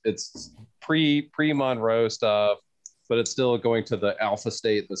it's pre Monroe stuff, but it's still going to the alpha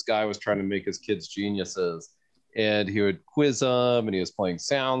state. This guy was trying to make his kids geniuses, and he would quiz them, and he was playing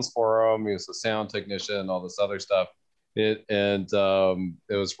sounds for them. He was a sound technician, all this other stuff. It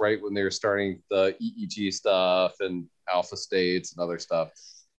was right when they were starting the EEG stuff and alpha states and other stuff.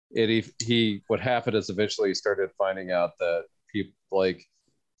 What happened is eventually he started finding out that people like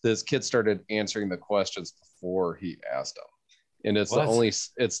this kid started answering the questions before he asked them, and it's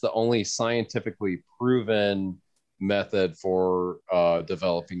the only scientifically proven method for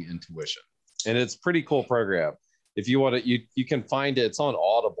developing intuition, and it's a pretty cool program. If you want to, you can find it. It's on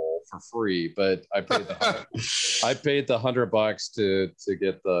Audible for free, but I paid the $100 to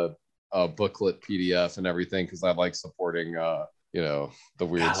get the booklet PDF and everything because I like supporting the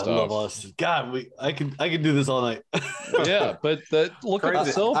weird stuff. I can do this all night. Yeah, but look at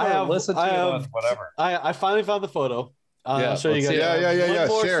the silver. Listen to it on whatever. I finally found the photo. I'll show you guys. Yeah. One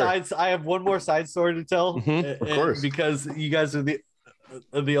more Share. I have one more side story to tell. Mhm. Of course. Because you guys are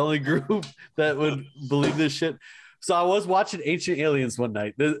the only group that would believe this shit. So I was watching Ancient Aliens one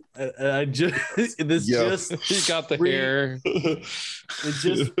night. You got the hair.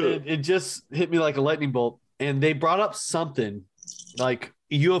 It just hit me like a lightning bolt. And they brought up something like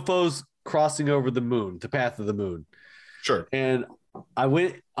UFOs crossing over the moon, the path of the moon. Sure. And I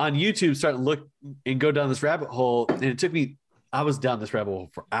went on YouTube, started to look and go down this rabbit hole. And it took me, I was down this rabbit hole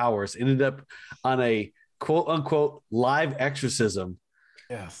for hours, ended up on a quote unquote live exorcism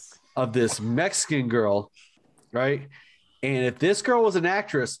of this Mexican girl, right? And if this girl was an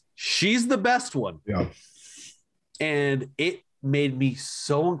actress, she's the best one. Yeah. And it made me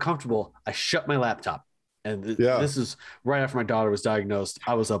so uncomfortable. I shut my laptop. And this is right after my daughter was diagnosed.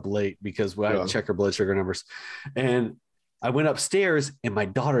 I was up late because I had to check her blood sugar numbers. And I went upstairs and my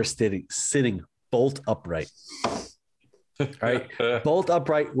daughter's sitting bolt upright. Right? Bolt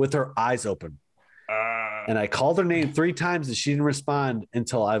upright with her eyes open. And I called her name 3 times and she didn't respond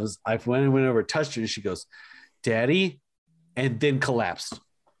until I went over, touched her, and she goes, "Daddy," and then collapsed.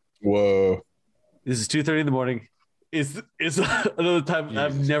 Whoa. This is 2:30 in the morning. It's another time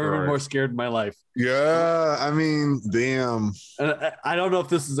I've never been more scared in my life. Yeah, I mean, damn. And I don't know if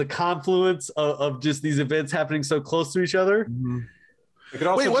this is a confluence of just these events happening so close to each other. It could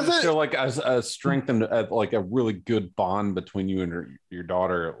also show like a strengthened, like a really good bond between you and your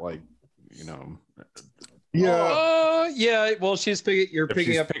daughter, like, you know. Yeah. Well, you're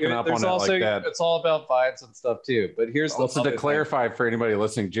picking up on it also, like that. It's all about vibes and stuff too. But here's also to clarify for anybody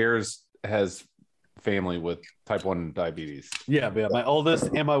listening, Jair's has family with type 1 diabetes. Yeah. My oldest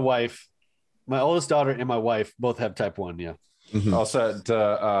and my wife, my oldest daughter and my wife both have type 1. Yeah. Mm-hmm. Also,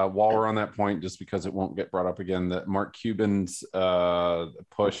 while we're on that point, just because it won't get brought up again, that Mark Cuban's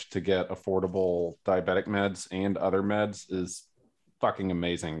push to get affordable diabetic meds and other meds is fucking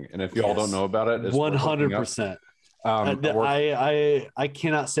amazing. And if y'all don't know about it, it's 100%. I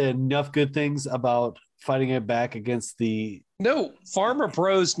cannot say enough good things about fighting it back against the. No, Pharma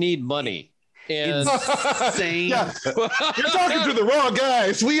Bros need money. And insane. Yeah. You're talking to the wrong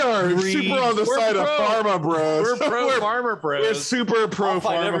guys. We are super on the side of Pharma Bros. We're pro Pharma Bros. We're super pro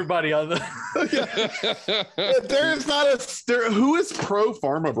Pharma. Everybody on the. There's not who is pro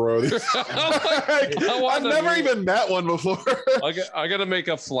Pharma Bros? I've never even met one before. I got to make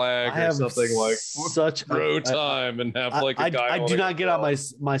a flag or something like such pro time and have like a guy. I do not get on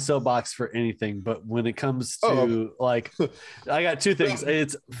my soapbox for anything, but when it comes to like, I got 2 things.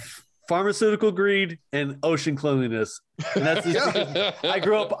 It's pharmaceutical greed and ocean cleanliness. And that's I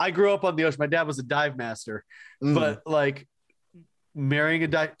grew up on the ocean. My dad was a dive master, but like marrying a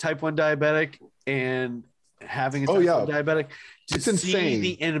type 1 diabetic and having a type 1 diabetic, it's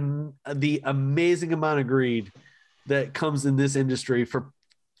insane. The amazing amount of greed that comes in this industry for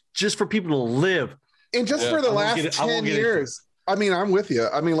people to live. And just for the last 10 years. I mean, I'm with you.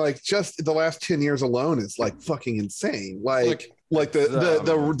 I mean, like just the last 10 years alone is like fucking insane. Like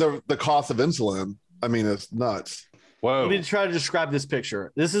the cost of insulin. I mean, it's nuts. Whoa. Let me try to describe this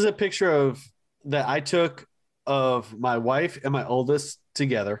picture. This is a picture that I took of my wife and my oldest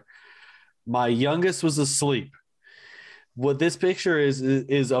together. My youngest was asleep. What this picture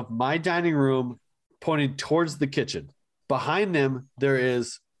is of my dining room pointed towards the kitchen. Behind them, there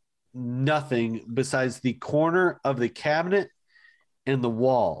is nothing besides the corner of the cabinet and the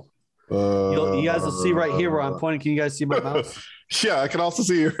wall. You guys will see right here where I'm pointing. Can you guys see my mouse? Yeah, I can also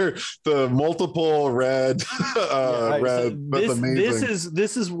see the multiple red. Red. That's amazing.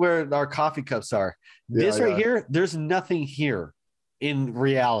 This is where our coffee cups are. This here, there's nothing here in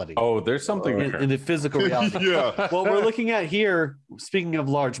reality. Oh, there's something in the physical reality. Yeah. What we're looking at here, speaking of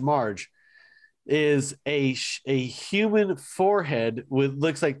Large Marge, is a human forehead with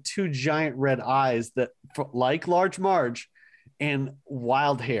looks like 2 giant red eyes that like Large Marge and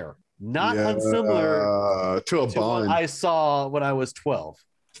wild hair. Not unsimilar to a what I saw when I was 12.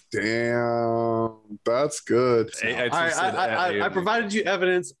 Damn, that's good. I provided you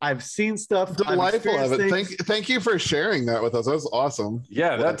evidence. I've seen stuff. Delightful evidence. Thank you for sharing that with us. That was awesome.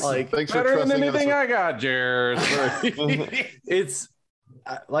 Yeah, that's like thanks better for than anything I got, Jared. It's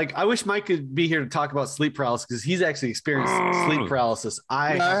like I wish Mike could be here to talk about sleep paralysis because he's actually experienced sleep paralysis.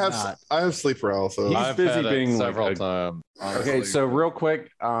 I have sleep paralysis. I've busy being several times. Okay, so real quick,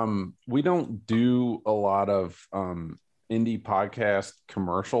 we don't do a lot of indie podcast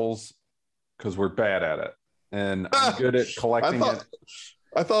commercials because we're bad at it, and I'm good at collecting it.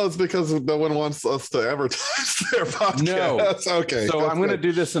 I thought it's because no one wants us to advertise their podcast. No, okay. So I'm going to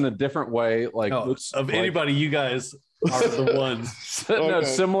do this in a different way. Like anybody, you guys are the ones. No,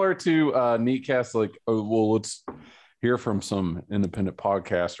 similar to Neatcast. Like, let's hear from some independent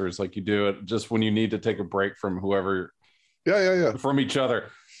podcasters, like you do it just when you need to take a break from whoever, from each other.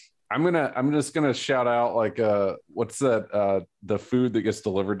 I'm just gonna shout out like what's that the food that gets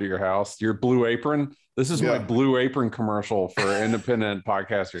delivered to your house, your Blue Apron. This is my Blue Apron commercial for independent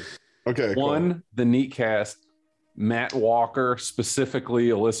podcasters. Okay, cool. The Neatcast. Matt Walker, specifically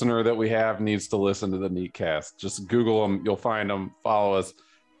a listener that we have, needs to listen to the Neatcast. Just Google them, you'll find them. Follow us.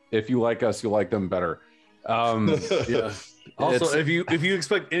 If you like us, you'll like them better. Yeah. Also, if you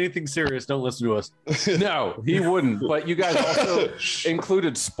expect anything serious, don't listen to us. No, he wouldn't. But you guys also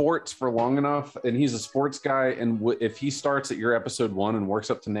included sports for long enough, and he's a sports guy. And if he starts at your episode 1 and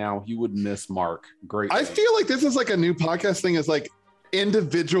works up to now, he would miss Mark. Great. I feel like this is like a new podcast thing. Is like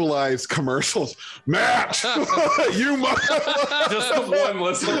individualized commercials. Matt, you must just one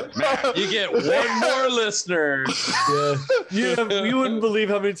listener. Matt, you get one more listener. Yeah, you wouldn't believe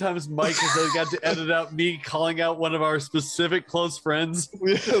how many times Mike has got to edit out me calling out one of our specific close friends.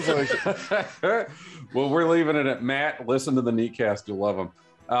 Well, we're leaving it at Matt. Listen to the Neatcast, you'll love them.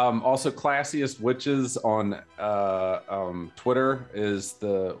 Also, Classiest Witches on Twitter is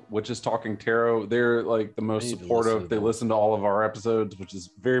the Witches Talking Tarot. They're like the most supportive. They listen to all of our episodes, which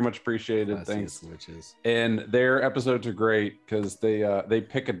is very much appreciated. Thanks. Witches. And their episodes are great because they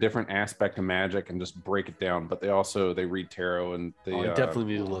pick a different aspect of magic and just break it down. But they read tarot and they I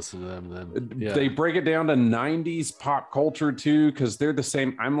definitely need to listen to them then. Yeah. They break it down to 90s pop culture too, because they're the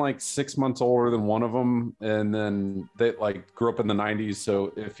same. I'm like 6 months older than one of them, and then they like grew up in the 90s.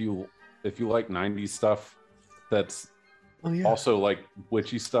 So if you like 90s stuff, that's also like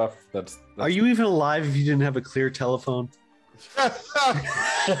witchy stuff. That's Are you even alive if you didn't have a clear telephone?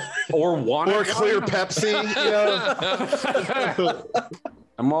 or clear Pepsi?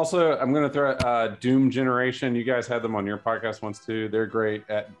 I'm going to throw Doom Generation. You guys had them on your podcast once too. They're great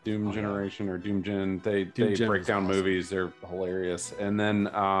at Doom Generation or Doom Gen. They break down movies. They're hilarious. And then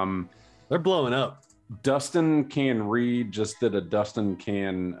they're blowing up. Dustin Can Read just did a Dustin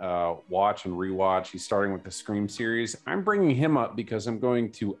Can watch and rewatch. He's starting with the Scream series. I'm bringing him up because I'm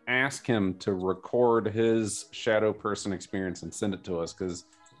going to ask him to record his shadow person experience and send it to us, because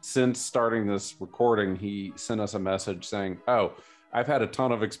since starting this recording, he sent us a message saying, "Oh, I've had a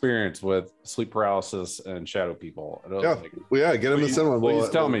ton of experience with sleep paralysis and shadow people." Get him to send one. Please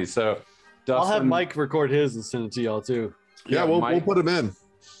tell me. So Dustin, I'll have Mike record his and send it to y'all too. Yeah, we'll put him in.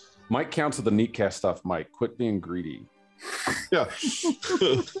 Mike counts with the Neatcast stuff. Mike, quit being greedy. Yeah.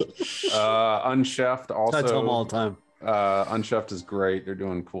 Unchefed also. I tell them all the time. Unchefed is great. They're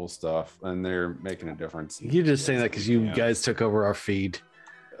doing cool stuff and they're making a difference. You're just saying that because you guys took over our feed.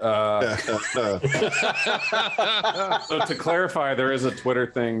 So to clarify, there is a Twitter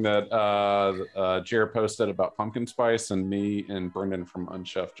thing that Jared posted about pumpkin spice, and me and Brendan from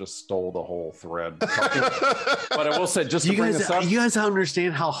Unchef just stole the whole thread. But I will say, just to bring this up, you guys don't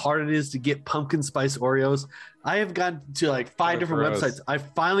understand how hard it is to get pumpkin spice Oreos. I have gone to like 5 different websites. I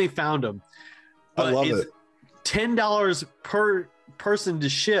finally found them. But I love it. $10 per person to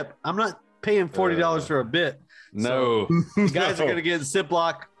ship. I'm not paying $40 for a bit. No, so you guys are gonna get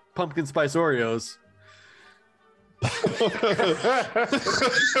Ziploc pumpkin spice Oreos.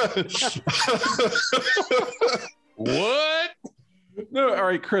 What? No, all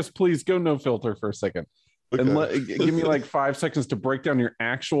right, Chris, please go no filter for a second. Okay. And give me like 5 seconds to break down your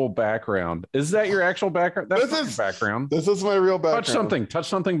actual background. Is that your actual background? That's your background. This is my real background. Touch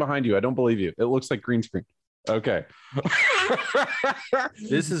something behind you. I don't believe you. It looks like green screen. Okay.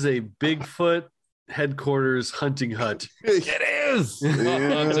 This is a Bigfoot headquarters hunting hut. It is.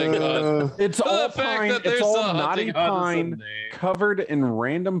 Hunting hut. It's all pine. It's all knotty pine covered in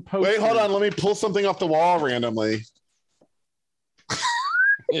random posters. Wait, hold on. Let me pull something off the wall randomly.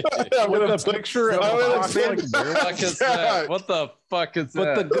 With a picture of what the fuck is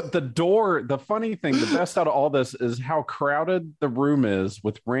that? But the door, the funny thing, the best out of all this is how crowded the room is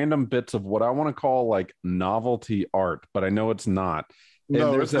with random bits of what I want to call like novelty art, but I know it's not.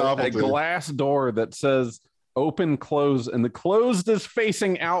 No, and there's a glass door that says open, close, and the closed is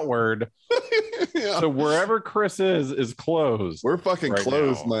facing outward. Yeah. So wherever Chris is closed. We're fucking right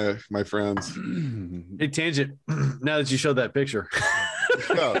closed, now. my friends. Hey, Tangent, now that you showed that picture.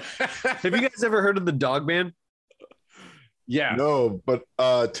 Have you guys ever heard of the Dog Man? Yeah. No, but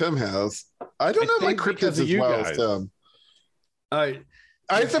Tim has. I don't know my cryptids as well as Tim. All right.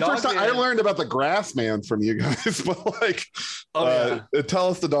 It's the first time I learned about the Grass Man from you guys, but like, tell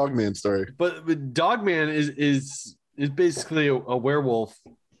us the Dog Man story. But Dog Man is basically a werewolf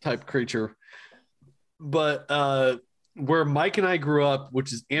type creature. But where Mike and I grew up,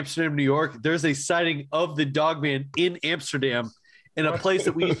 which is Amsterdam, New York, there's a sighting of the Dog Man in Amsterdam, in a place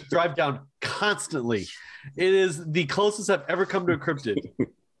that we used to drive down constantly. It is the closest I've ever come to a cryptid.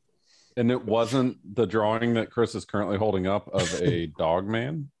 And it wasn't the drawing that Chris is currently holding up of a dog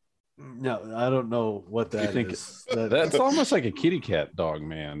man? No, I don't know what that think is. That's almost like a kitty cat dog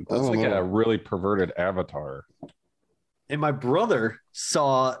man. That's like a really perverted avatar. And my brother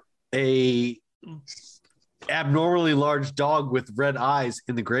saw a abnormally large dog with red eyes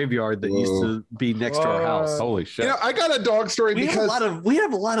in the graveyard that used to be next to our house. Holy shit. You know, I got a dog story We because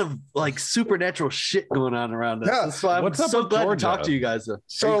have a lot of like supernatural shit going on around us. Yeah. That's why I'm What's up so with glad Georgia? to talk to you guys.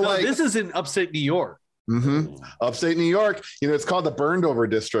 So, like- this is in upstate New York. upstate New York, you know, it's called the Burned Over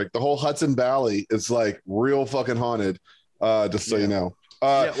District. The whole Hudson Valley is like real fucking haunted. Just so you know.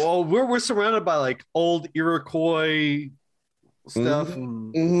 Yeah, well, we're surrounded by like old Iroquois stuff.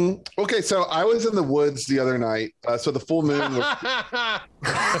 Okay, so I was in the woods the other night. So the full moon was.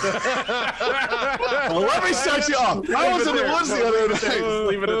 Well, let me start you off. I was in the woods the other night.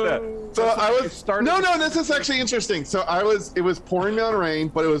 Leave it at that. So I was no. This is actually interesting. So it was pouring down rain,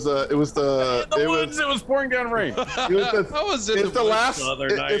 but it was pouring down rain. I was in the last. the other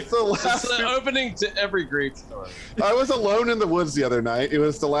night. It's the last. It's the opening to every great story. I was alone in the woods the other night. It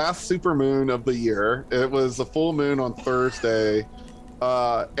was the last super moon of the year. It was the full moon on Thursday,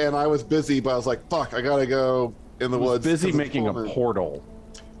 and I was busy, but I was like, "Fuck, I gotta go in the woods." Busy making a portal.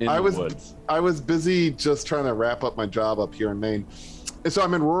 I was busy just trying to wrap up my job up here in Maine. And so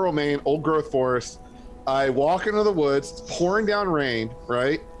I'm in rural Maine, old growth forest. I walk into the woods, it's pouring down rain,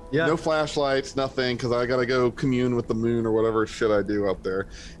 right? Yeah. No flashlights, nothing, because I got to go commune with the moon or whatever shit I do up there.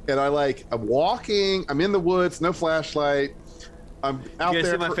 And I'm walking, I'm in the woods, no flashlight. I'm out You guys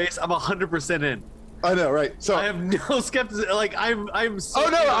there. see my face? I'm 100% in. I know, right? So I have no skepticism. Like I'm. So oh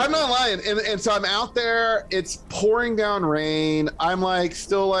no, I'm not lying. And so I'm out there. It's pouring down rain. I'm like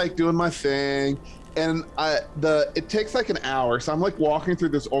still like doing my thing, and it takes like an hour. So I'm like walking through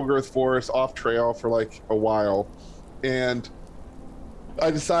this old growth forest off trail for like a while, and I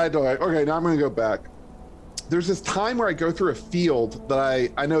decided to like, okay, now I'm gonna go back. There's this time where I go through a field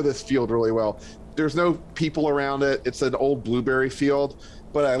that I know this field really well. There's no people around it. It's an old blueberry field.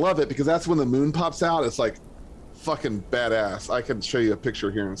 But I love it because that's when the moon pops out. It's like fucking badass. I can show you a picture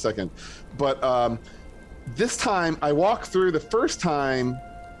here in a second. But this time I walked through the first time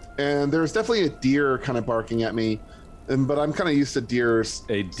and there's definitely a deer kind of barking at me. But I'm kind of used to deers.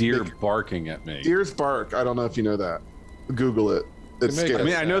 A deer barking at me. Deers bark. I don't know if you know that. Google it. It's scary. I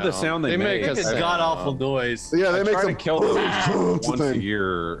mean, I know the sound they make. It's a god awful noise. Yeah, they make try some to kill them once a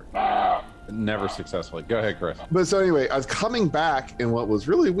year. Never successfully. Go ahead, Chris. But so anyway, I was coming back, and what was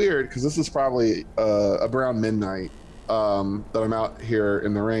really weird, because this is probably around midnight that I'm out here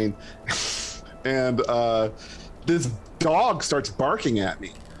in the rain, and this dog starts barking at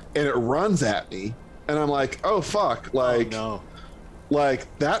me, and it runs at me, and I'm like, oh fuck, like, no. Like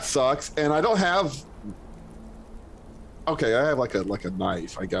that sucks, and I don't have. Okay, I have like a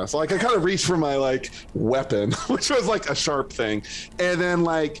knife, I guess. Like I kind of reached for my like weapon, which was like a sharp thing, and then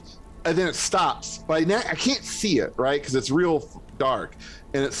it stops. But I can't see it, right? Because it's real dark,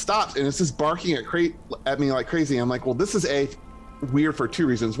 and it stops, and it's just barking at me like crazy. I'm like, well, this is weird for two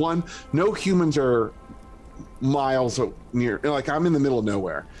reasons. One, no humans are miles near. Like I'm in the middle of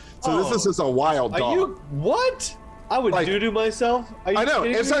nowhere, so this is just a wild dog. Are you what? I would do myself. I know.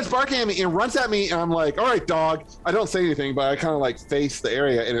 It starts barking at me and runs at me, and I'm like, all right, dog. I don't say anything, but I kind of like face the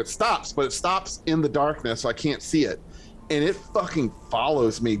area, and it stops, but it stops in the darkness, so I can't see it. And it fucking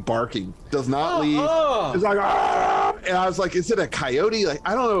follows me barking, does not leave. It's like, ah! And I was like, is it a coyote? Like,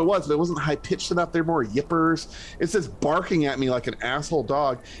 I don't know what it was, but it wasn't high pitched enough. They're more yippers. It's just barking at me like an asshole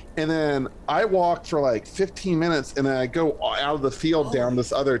dog. And then I walked for like 15 minutes, and then I go out of the field down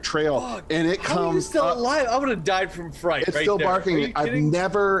this other trail, and it How are you comes still up. alive? I would have died from fright. It's right still there. Are barking. you I've kidding?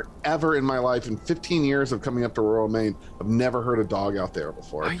 never, ever in my life, in 15 years of coming up to rural Maine, I've never heard a dog out there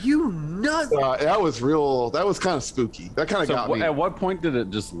before. Are you nuts? That was real. That was kind of spooky. That kind of got me. At what point did it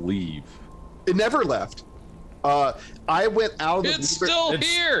just leave? It never left. I went out of the. It's still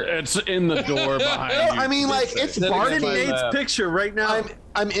here. It's in the door behind No, you. I mean, like it's barking. Nate's picture right now.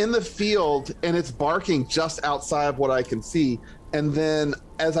 I'm in the field, and it's barking just outside of what I can see. And then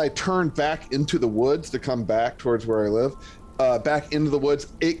as I turned back into the woods to come back towards where I live, back into the woods,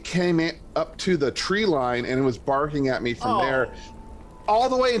 it came up to the tree line, and it was barking at me from there, all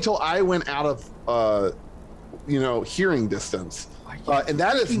the way until I went out of, hearing distance. And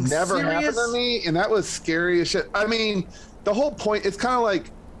that has never happened to me, and that was scary as shit. I mean, the whole point, it's kind of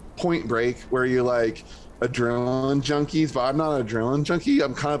like Point Break, where you like, adrenaline junkies, but I'm not an adrenaline junkie.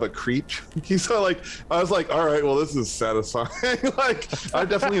 I'm kind of a creep junkie. So like, I was like, all right, well, this is satisfying. Like, I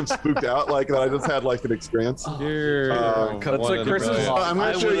definitely am spooked out. Like that, I just had like an experience. That's like Chris's. I'm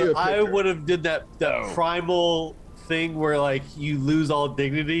gonna show you. I would have did that primal thing where like you lose all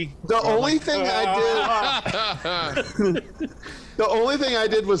dignity. The only thing I did. The only thing I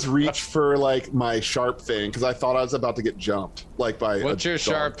did was reach for like my sharp thing because I thought I was about to get jumped like by. What's your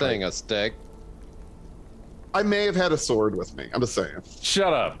sharp thing? A stick? I may have had a sword with me. I'm just saying.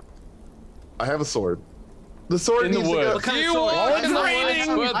 Shut up. I have a sword. The sword in the needs to woods. go. What kind of sword?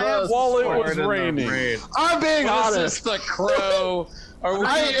 While it was raining. I'm being honest. This is the crow.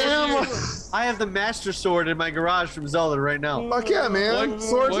 I have the master sword in my garage from Zelda right now. Fuck yeah, man.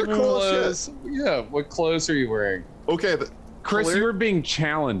 Swords are cool shit. Yeah, what clothes are you wearing? Okay, Chris, you were being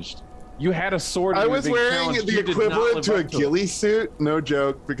challenged. You had a sword. I was wearing the equivalent to a ghillie suit. No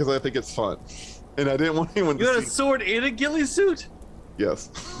joke, because I think it's fun. And I didn't want anyone to see. You had a sword and a ghillie suit? Yes.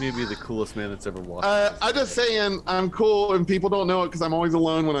 Maybe the coolest man that's ever walked. I'm just saying I'm cool, and people don't know it because I'm always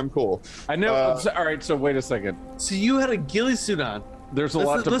alone when I'm cool. I know. All right, so wait a second. So you had a ghillie suit on. There's a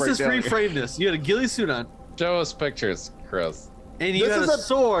lot to break down. Let's just reframe this. You had a ghillie suit on. Show us pictures, Chris. And you had a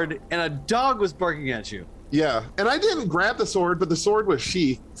sword, and a dog was barking at you. Yeah, and I didn't grab the sword, but the sword was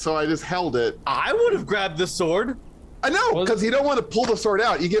sheathed, so I just held it. I would have grabbed the sword. I know, because you don't want to pull the sword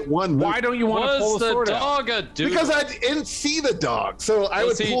out. You get one move. Why don't you want to pull the sword out? Was the dog a doodle? Because I didn't see the dog, so I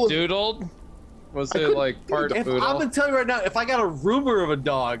would pull. Was he doodled? Was it like part poodle? I'm gonna tell you right now, if I got a rumor of a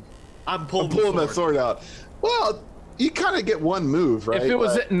dog, I'm pulling that sword out. Well, you kind of get one move, right? If it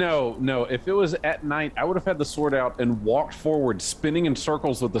was if it was at night, I would have had the sword out and walked forward, spinning in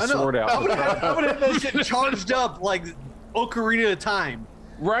circles with the sword out. I would have that shit charged up like Ocarina of Time.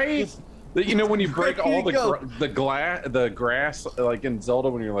 Right? You know when you break all the grass like in Zelda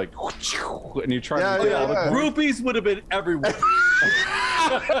when you're like and you try to get all the rupees would have been everywhere.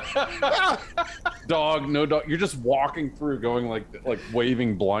 Dog, no dog. You're just walking through, going like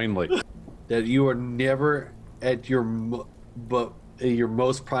waving blindly. That you are never at your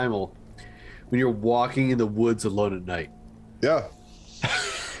most primal when you're walking in the woods alone at night. Yeah.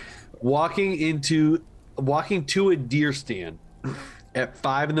 Walking to a deer stand at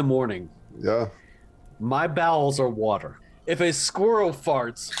 5 a.m. Yeah. My bowels are water. If a squirrel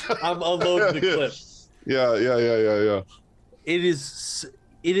farts, I'm unloading the clip. Yeah. It is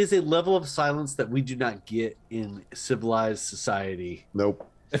a level of silence that we do not get in civilized society. Nope.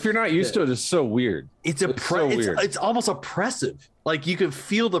 If you're not used to it, it's so weird. It's weird. It's almost oppressive. Like you can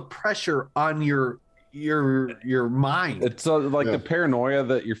feel the pressure on your mind. It's like the paranoia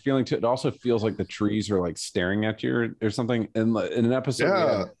that you're feeling too. It also feels like the trees are like staring at you or something. In an episode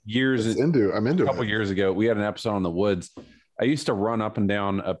a couple years ago, we had an episode on the woods. I used to run up and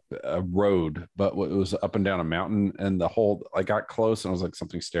down a road, but it was up and down a mountain, and I got close and I was like,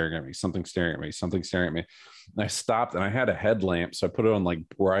 something's staring at me, something's staring at me, something's staring at me. And I stopped and I had a headlamp, so I put it on like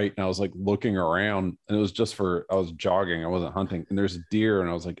bright, and I was like looking around, and it was just I was jogging, I wasn't hunting, and there's a deer, and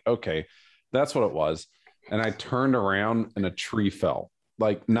I was like, okay, that's what it was. And I turned around and a tree fell,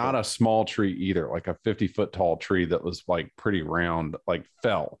 like not a small tree either, like a 50-foot tall tree that was like pretty round, like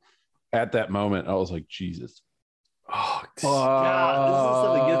fell. At that moment, I was like, Jesus. Oh, God, this is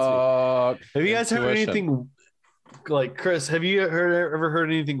something gets me. Have you guys heard anything like Chris? Have you ever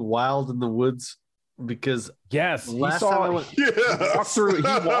heard anything wild in the woods? Because yes, last time I went, he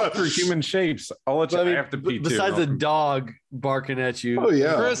walked through human shapes. I'll let you. I have to pee too. Besides a dog barking at you. Oh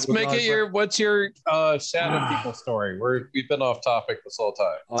yeah, Chris, what's your shadow people story? We've been off topic this whole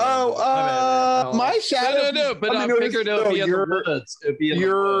time. My shadow. No, but I figured it would be in the woods.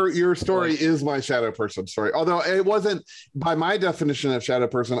 Your story is my shadow person story. Although it wasn't by my definition of shadow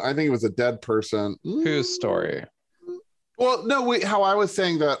person. I think it was a dead person. Whose story? Well, no, how I was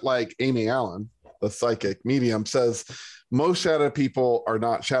saying that, like Amy Allen, the psychic medium, says most shadow people are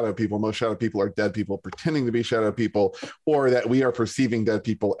not shadow people. Most shadow people are dead people pretending to be shadow people, or that we are perceiving dead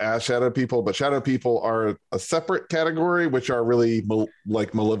people as shadow people. But shadow people are a separate category, which are really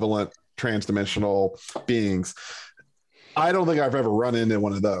like malevolent transdimensional beings. I don't think I've ever run into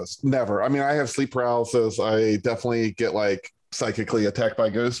one of those. Never. I mean, I have sleep paralysis. I definitely get like psychically attacked by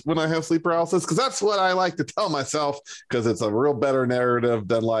ghosts when I have sleep paralysis, because that's what I like to tell myself, because it's a real better narrative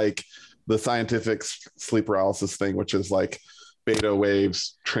than like the scientific sleep paralysis thing, which is like beta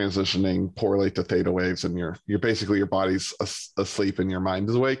waves transitioning poorly to theta waves, and you're basically your body's asleep and your mind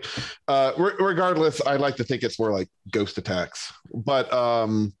is awake. Regardless, I like to think it's more like ghost attacks. But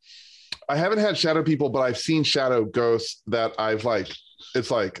I haven't had shadow people, but I've seen shadow ghosts that I've like,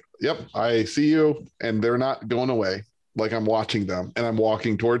 it's like, yep, I see you, and they're not going away. Like I'm watching them and I'm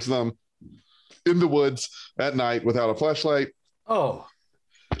walking towards them, in the woods at night without a flashlight. Oh.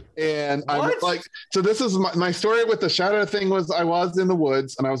 And I'm What? like, so this is my story with the shadow thing was I was in the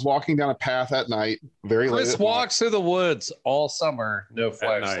woods and I was walking down a path at night, very late. Chris at night. walks through the woods all summer, no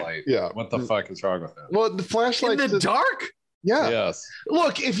flashlight. Yeah. What the fuck is wrong with that? Well, the flashlight In the dark? Yeah. Yes.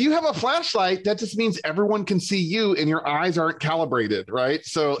 Look, if you have a flashlight, that just means everyone can see you and your eyes aren't calibrated, right?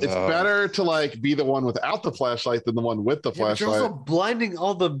 So it's better to like be the one without the flashlight than the one with the Yeah, but you're flashlight. also blinding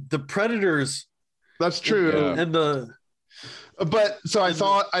all the predators. That's true. And the But so I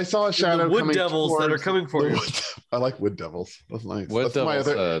saw a shadow. wood coming devils that are towards coming for the you. I like Wood Devils. That's nice. Wood that's my Devils,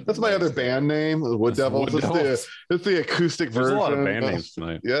 other. That's my other band name. The Wood Devils. Wood Devils. It's the acoustic There's version. a lot of band names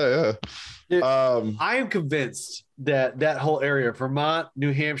tonight. Yeah. Dude, Um, I am convinced that whole area, Vermont,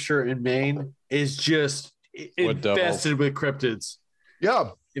 New Hampshire, and Maine, is just Wood devils. infested with cryptids. yeah.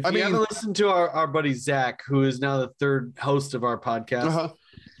 If I you mean- haven't listened to our buddy Zach, who is now the third host of our podcast, Uh-huh.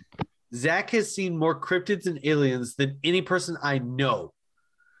 Zach has seen more cryptids and aliens than any person I know.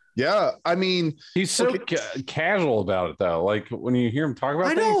 Yeah. I mean, He's so casual about it though. Like when you hear him talk about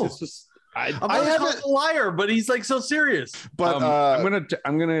I things, know. it's just I'm not calling him a liar, but he's like so serious. but I'm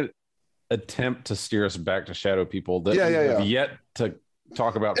gonna attempt to steer us back to shadow people that Yeah, we yeah, have yeah. yet to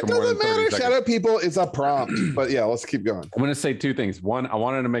talk about it for more than doesn't 30 matter. seconds. Shadow people is a prompt, but yeah, let's keep going. I'm gonna say two things. One, I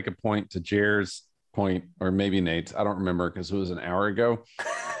wanted to make a point to Jer's point, or maybe Nate's. I don't remember because it was an hour ago.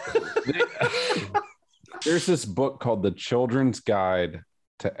 There's this book called The Children's Guide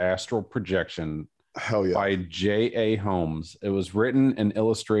to Astral Projection Hell yeah. by J.A. Holmes. It was written and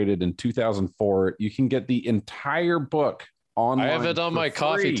illustrated in 2004. You can get the entire book online. I have it on for my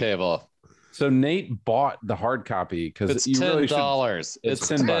coffee free. table. So Nate bought the hard copy because It's you really should. $10. It's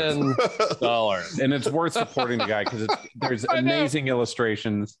It's $10. $10. And it's worth supporting the guy because there's I know. amazing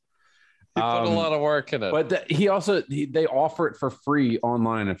illustrations. You put a lot of work in it. But they offer it for free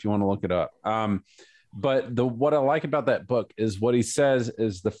online if you want to look it up. But what I like about that book is what he says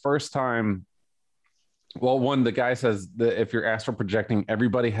is the first time. Well, one, the guy says that if you're astral projecting,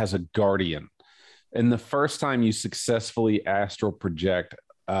 everybody has a guardian, and the first time you successfully astral project,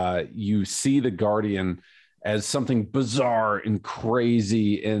 you see the guardian as something bizarre and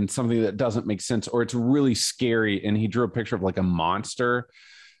crazy and something that doesn't make sense, or it's really scary. And he drew a picture of like a monster.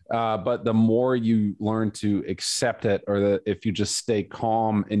 But the more you learn to accept it, or that if you just stay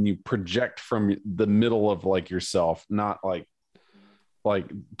calm and you project from the middle of like yourself, not like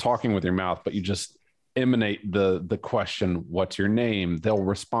talking with your mouth, but you just emanate the question, what's your name? They'll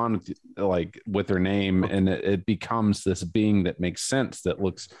respond with their name, and it becomes this being that makes sense, that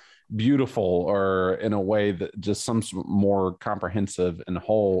looks beautiful, or in a way that just some more comprehensive and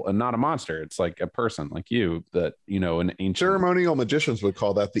whole, and not a monster. It's like a person like you, that an ancient Ceremonial magicians would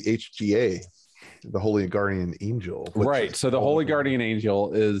call that the HGA, the Holy Guardian Angel. right. So the Holy Guardian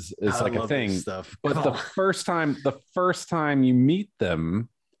Angel is I like a love thing. this stuff. But the first time you meet them,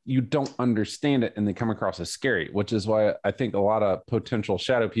 you don't understand it, and they come across as scary, which is why I think a lot of potential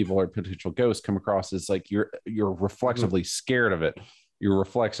shadow people or potential ghosts come across as like you're reflexively scared of it. You're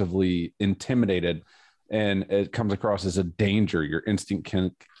reflexively intimidated, and it comes across as a danger. Your instinct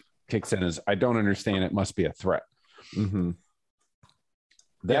kicks in as, I don't understand. It must be a threat. Mm-hmm.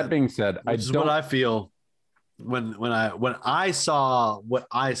 That being said, Which is what I feel when I saw what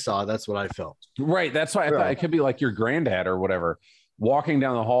I saw. That's what I felt. Right. That's why I thought it could be like your granddad or whatever walking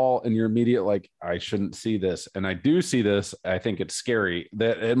down the hall, and you're immediate like, I shouldn't see this. And I do see this. I think it's scary,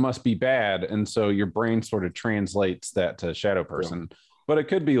 that it must be bad. And so your brain sort of translates that to shadow person. Yeah. But it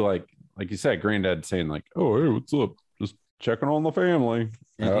could be like you said, granddad saying like, oh, hey, what's up? Just checking on the family.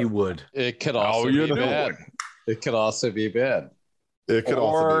 And he would. It could also be bad. It could also be bad. It could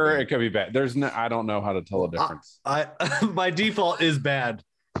also be it could be bad. I don't know how to tell a difference. My default is bad.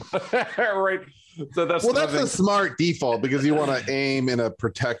 Right. So that's a smart default, because you want to aim in a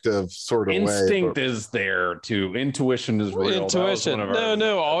protective sort of instinct way. is there too. Intuition is real. Intuition.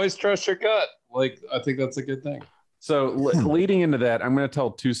 No. Always trust your gut. Like, I think that's a good thing. So leading into that, I'm going to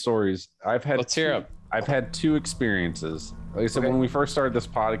tell two stories. Let's hear them. I've had two experiences. Like I said, when we first started this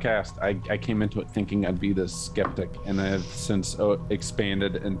podcast, I came into it thinking I'd be this skeptic, and I have since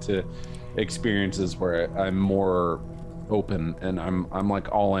expanded into experiences where I'm more open, and I'm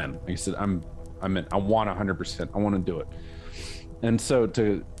like all in. Like I said, I'm in. I want 100%. I want to do it. And so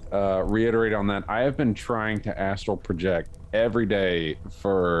to reiterate on that, I have been trying to astral project every day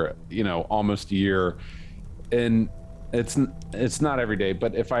for almost a year, and it's not every day,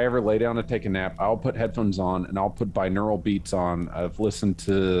 but if I ever lay down to take a nap, I'll put headphones on and I'll put binaural beats on. I've listened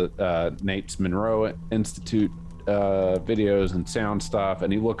to Nate's Monroe Institute videos and sound stuff,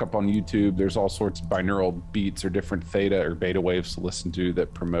 and you look up on YouTube, there's all sorts of binaural beats or different theta or beta waves to listen to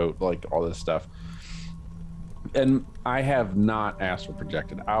that promote like all this stuff. And I have not astral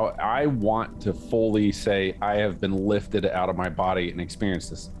projected. I want to fully say I have been lifted out of my body and experienced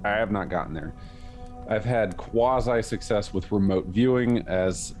this. I have not gotten there. I've had quasi success with remote viewing,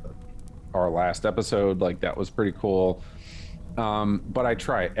 as our last episode, like that was pretty cool. But I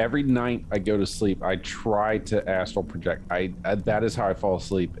try every night I go to sleep. I try to astral project. That is how I fall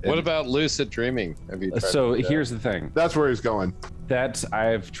asleep. What about lucid dreaming? Have you tried so that? here's the thing. That's where he's going.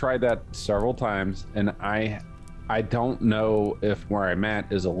 I've tried that several times, and I don't know if where I'm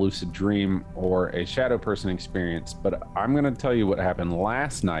at is a lucid dream or a shadow person experience, but I'm going to tell you what happened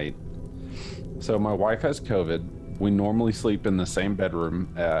last night. So my wife has COVID. We normally sleep in the same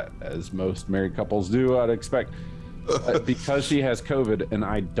bedroom as most married couples do, I'd expect. Because she has COVID and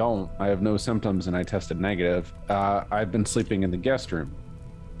I don't, I have no symptoms and I tested negative, I've been sleeping in the guest room.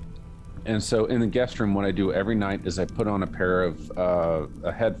 And so in the guest room, what I do every night is I put on a pair of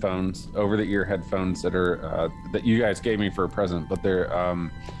headphones, over-the-ear headphones that are that you guys gave me for a present, but they're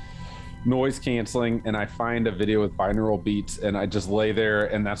noise canceling, and I find a video with binaural beats, and I just lay there,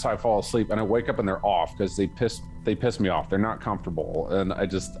 and that's how I fall asleep. And I wake up and they're off because they piss me off. They're not comfortable, and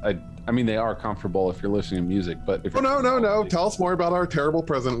I mean they are comfortable if you're listening to music, but if no. Tell us more about our terrible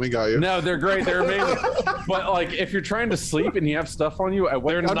present we got you. No, they're great. They're amazing. But like, if you're trying to sleep and you have stuff on you,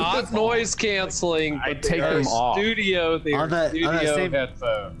 they're not noise canceling. I take them off. They On that same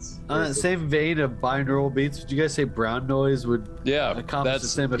headphones. On that same vein of binaural beats, would you guys say brown noise would accomplish the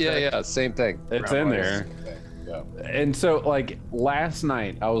same effect? Yeah, same thing. It's Brown in noise. there. Yeah. And so like last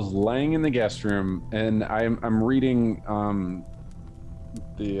night I was laying in the guest room and I'm reading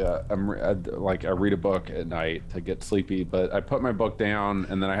I read a book at night to get sleepy, but I put my book down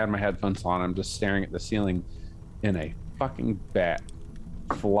and then I had my headphones on. I'm just staring at the ceiling, and a fucking bat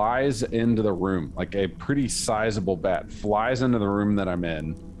flies into the room, like a pretty sizable bat flies into the room that I'm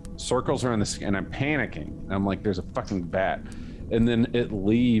in, circles around the and I'm panicking. I'm like, there's a fucking bat. And then it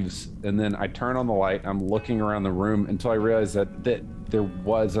leaves, and then I turn on the light. I'm looking around the room until I realize that there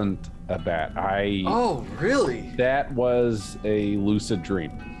wasn't a bat. Oh, really? That was a lucid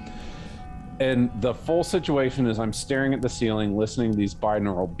dream. And the full situation is I'm staring at the ceiling, listening to these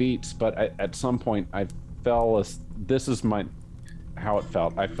binaural beats, but at some point I this is how it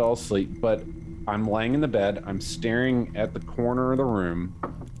felt. I fell asleep, but I'm laying in the bed, I'm staring at the corner of the room,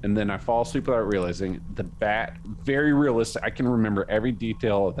 and then I fall asleep without realizing the bat, very realistic. I can remember every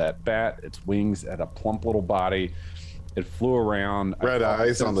detail of that bat, its wings, had a plump little body. It flew around. Red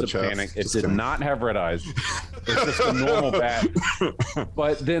eyes on the chest. Panic. It did not have red eyes. It's just a normal bat.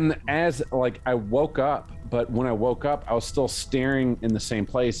 But then I woke up, but when I woke up, I was still staring in the same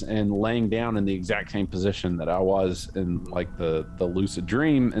place and laying down in the exact same position that I was in like the lucid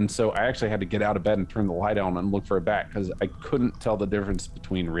dream. And so I actually had to get out of bed and turn the light on and look for a bat because I couldn't tell the difference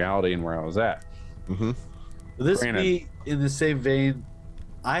between reality and where I was at. Mm-hmm. This be in the same vein.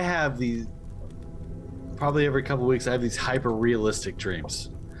 I have these probably every couple of weeks. I have these hyper realistic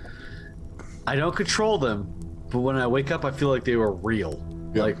dreams. I don't control them, but when I wake up, I feel like they were real.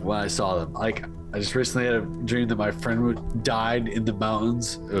 Yep. Like when I saw them. Like I just recently had a dream that my friend died in the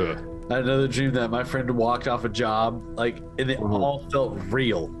mountains. Ugh. I had another dream that my friend walked off a job. Like, and it all felt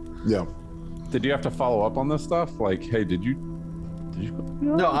real. Yeah. Did you have to follow up on this stuff? Like, hey, did you?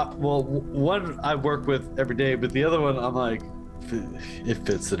 No, well, one I work with every day, but the other one I'm like, it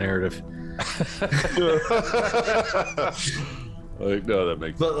fits the narrative. Like, no, that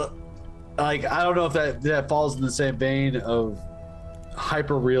makes sense. But like, I don't know if that falls in the same vein of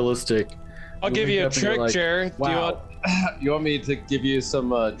hyper realistic. I'll give you a trick, Jared. Wow. You want me to give you some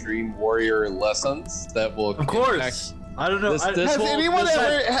dream warrior lessons that will? Of course. I don't know.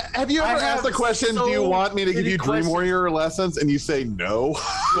 Have you ever asked the question, do you want me to give you Dream Warrior lessons? And you say no.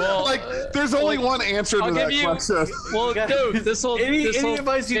 Well, like, there's only one answer to that question. Well, dude, this will any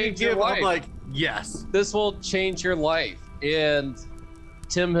advice you can give, I'm like, yes. This will change your life. And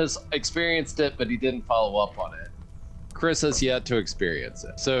Tim has experienced it, but he didn't follow up on it. Chris has yet to experience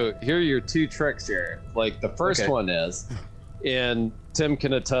it. So here are your two tricks here. Like the first one is, and Tim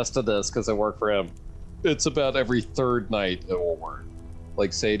can attest to this because I work for him. It's about every third night it will work.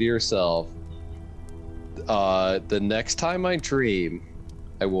 Like say to yourself, the next time I dream,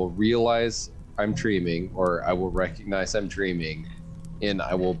 I will realize I'm dreaming, or I will recognize I'm dreaming, and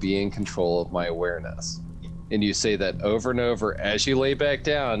I will be in control of my awareness. And you say that over and over as you lay back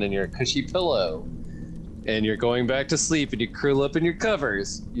down in your cushy pillow and you're going back to sleep and you curl up in your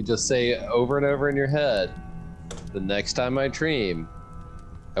covers. You just say over and over in your head, the next time I dream,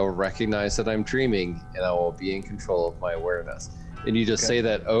 I will recognize that I'm dreaming, and I will be in control of my awareness. And you just say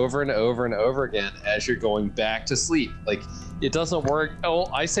that over and over and over again as you're going back to sleep. Like, it doesn't work. Oh,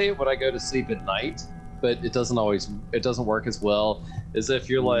 I say it when I go to sleep at night, but it doesn't work as well as if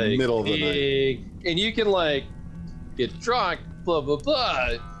you're like Middle of the night. and you can like get drunk, blah blah blah,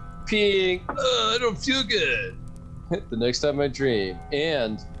 peeing. I don't feel good. The next time I dream,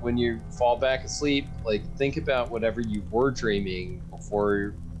 and when you fall back asleep, like think about whatever you were dreaming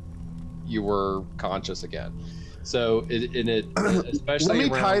before you were conscious again. So especially let me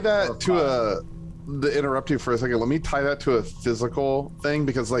tie that to interrupt you for a second. Let me tie that to a physical thing,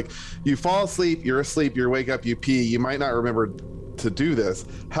 because like you fall asleep, you're asleep, you wake up, you pee, you might not remember to do this.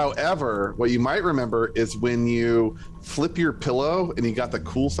 However, what you might remember is when you flip your pillow and you got the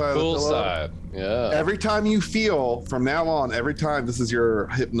cool side of the pillow. Cool side, yeah. Every time you feel, from now on, every time, this is your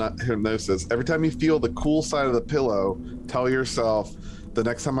hypnosis, every time you feel the cool side of the pillow, tell yourself, the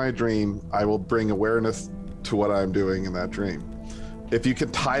next time I dream, I will bring awareness to what I'm doing in that dream. If you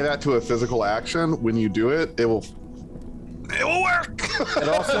can tie that to a physical action, when you do it, it will work. It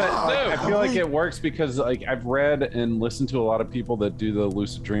also, I feel like it works because like I've read and listened to a lot of people that do the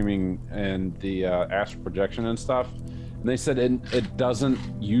lucid dreaming and the astral projection and stuff, and they said it doesn't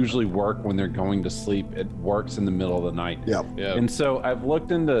usually work when they're going to sleep. It works in the middle of the night. Yep. And so I've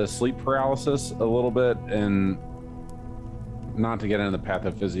looked into sleep paralysis a little bit, and not to get into the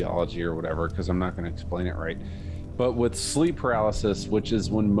pathophysiology or whatever, because I'm not going to explain it right. But with sleep paralysis, which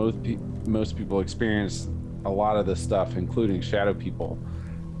is when most people experience a lot of this stuff, including shadow people,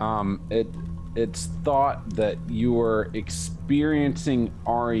 it's thought that you are experiencing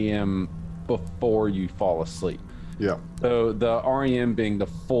REM before you fall asleep. Yeah. So the REM being the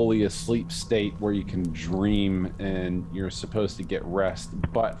fully asleep state where you can dream and you're supposed to get rest,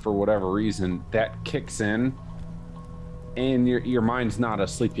 but for whatever reason that kicks in and your mind's not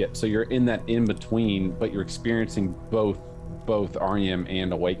asleep yet. So you're in that in between, but you're experiencing both REM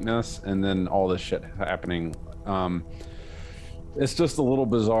and awakeness, and then all this shit happening. It's just a little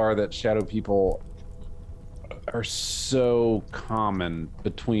bizarre that shadow people are so common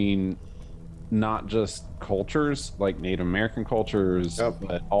between not just cultures like Native American cultures,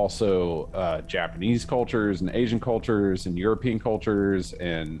 but also Japanese cultures and Asian cultures and European cultures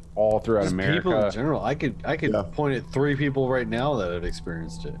and all throughout Just America. People in general, I could point at 3 people right now that have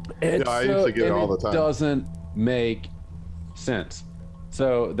experienced it. I used to get it all the time. It doesn't make sense.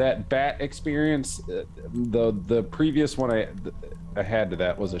 So that bat experience, the previous one I had to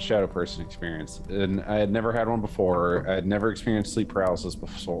that was a shadow person experience, and I had never had one before. I had never experienced sleep paralysis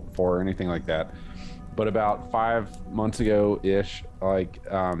before or anything like that. But about 5 months ago ish, like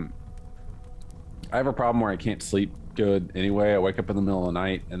I have a problem where I can't sleep good anyway. I wake up in the middle of the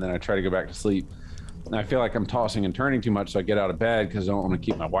night and then I try to go back to sleep. And I feel like I'm tossing and turning too much, so I get out of bed because I don't want to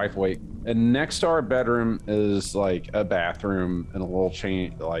keep my wife awake. And next to our bedroom is like a bathroom and a little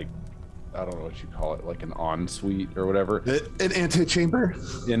chain, like, I don't know what you call it, like an ensuite or whatever. An antechamber?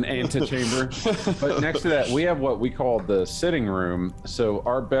 An antechamber. But next to that, we have what we call the sitting room. So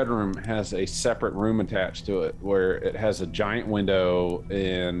our bedroom has a separate room attached to it where it has a giant window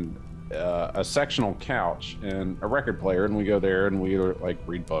and a sectional couch and a record player, and we go there and we either like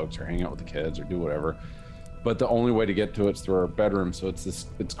read books or hang out with the kids or do whatever. But the only way to get to it's through our bedroom, so it's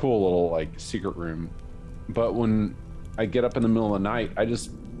cool little like secret room. But when I get up in the middle of the night, I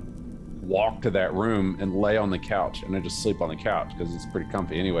just walk to that room and lay on the couch, and I just sleep on the couch because it's pretty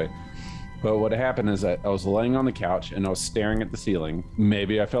comfy anyway. But what happened is that I was laying on the couch and I was staring at the ceiling.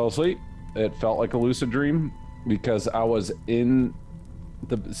 Maybe I fell asleep. It felt like a lucid dream because I was in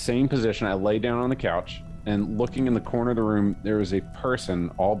the same position. I lay down on the couch and looking in the corner of the room, there was a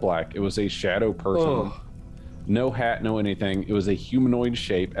person, all black. It was a shadow person. No hat, no anything. It was a humanoid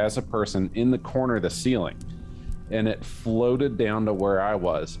shape as a person in the corner of the ceiling. And it floated down to where I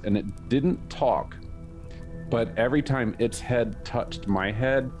was, and it didn't talk. But every time its head touched my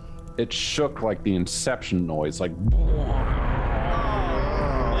head, it shook like the Inception noise, like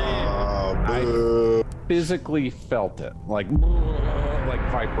I physically felt it, like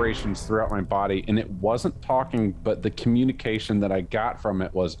vibrations throughout my body, and it wasn't talking, but the communication that I got from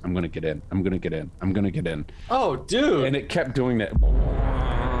it was, I'm gonna get in, I'm gonna get in, I'm gonna get in. Oh, dude. And it kept doing that.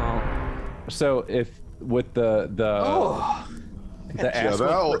 So if with the that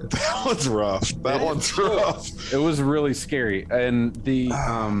one's rough. That one's rough. It was really scary. And the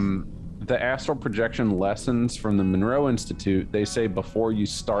astral projection lessons from the Monroe Institute, they say before you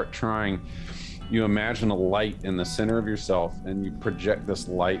start trying, you imagine a light in the center of yourself and you project this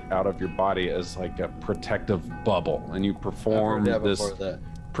light out of your body as like a protective bubble, and you perform this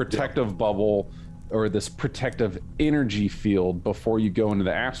protective bubble or this protective energy field before you go into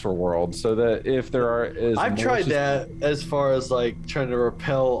the astral world, so that if there are I've tried that as far as like trying to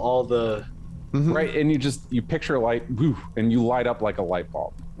repel all the right, and you picture light, woo, and you light up like a light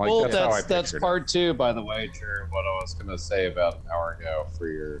bulb. Like Well, how I that's pictured it. part two, by the way, Drew. What I was going to say about an hour ago for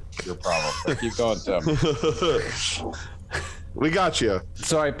your problem. But keep going, Tim. We got you.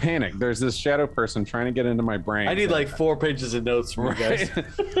 So I panicked. There's this shadow person trying to get into my brain. I need like 4 pages of notes from you guys.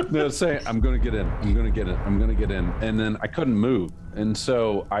 No, saying I'm gonna get in, I'm gonna get in, I'm gonna get in, and then I couldn't move, and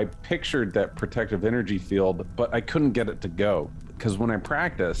so I pictured that protective energy field, but I couldn't get it to go because when I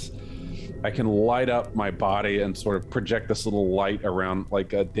practice, I can light up my body and sort of project this little light around,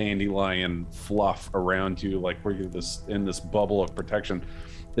 like a dandelion fluff around you, like where you're in this bubble of protection.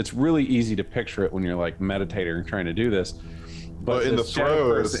 It's really easy to picture it when you're like meditating and trying to do this. But in the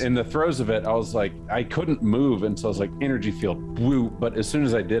throes of it, I was like, I couldn't move, and so I was like, energy field, whoop. But as soon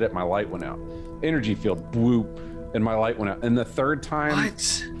as I did it, my light went out. Energy field, whoop, and my light went out. And the third time,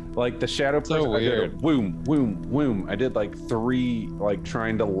 like the shadow person, I did a whoom, whoom, whoom. I did like 3, like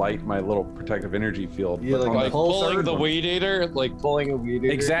trying to light my little protective energy field. Yeah, But on Like pulling the weed eater, like pulling a weed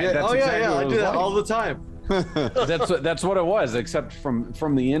eater. Exactly. Yeah, That's oh exactly yeah, what I it do was that like. all the time. That's what it was, except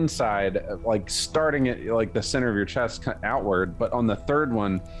from the inside, like starting at like the center of your chest outward. But on the third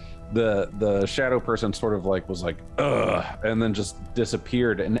one, the shadow person sort of like was like ugh, and then just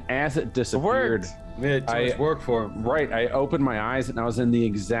disappeared. And as it disappeared, too much work for him. Right, I opened my eyes and I was in the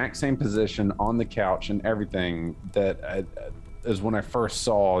exact same position on the couch and everything as when I first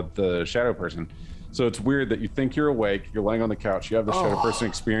saw the shadow person. So it's weird that you think you're awake, you're laying on the couch, you have the shadow person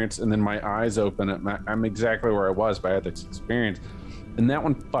experience, and then my eyes open, and I'm exactly where I was, but I had this experience, and that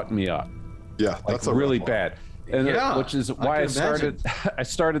one fucked me up. Yeah, like that's a really rough one. bad. And which is why I started. I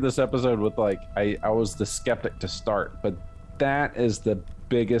started this episode with like I was the skeptic to start, but that is the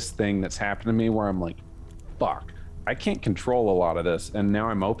biggest thing that's happened to me where I'm like, fuck, I can't control a lot of this, and now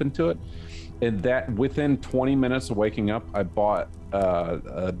I'm open to it. And that within 20 minutes of waking up, I bought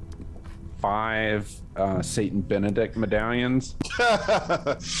 5 Saint Benedict medallions.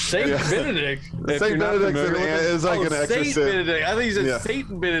 Saint Benedict. Saint Benedict is like an exorcist. Saint Benedict. I think he said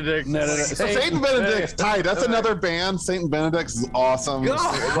Satan Benedict. No. Saint Benedict's tight. That's another band. Saint Benedict's is awesome.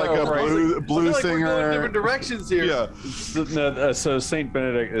 It's like a blue Like singer. we're going different directions here. Yeah. So Saint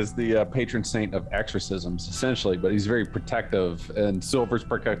Benedict is the patron saint of exorcisms, essentially, but he's very protective, and silver's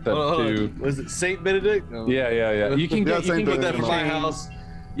protective too. Was it Saint Benedict? No. Yeah. You can get that from my chains. house.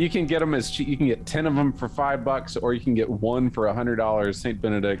 You can get them as cheap. You can get 10 of them for $5, or you can get 1 for $100. Saint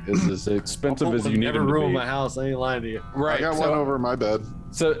Benedict is as expensive as you need Never them to ruin be. my house. I ain't lying to you. Right. I got one over my bed.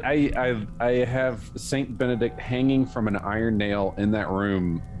 So I have Saint Benedict hanging from an iron nail in that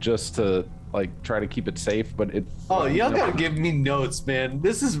room just to like try to keep it safe. But it. Oh, y'all gotta give me notes, man.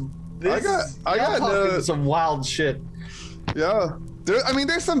 I got notes. some wild shit. Yeah.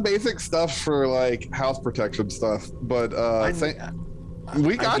 There's some basic stuff for like house protection stuff, but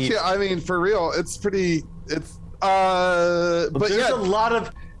we got you. I mean, for real, it's pretty. It's but there's a lot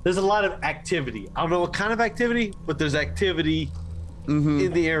of activity. I don't know what kind of activity, but there's activity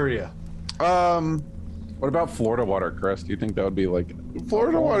in the area. What about Florida water, Chris? Do you think that would be like?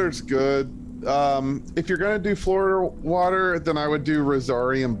 Florida water's good. If you're gonna do Florida water, then I would do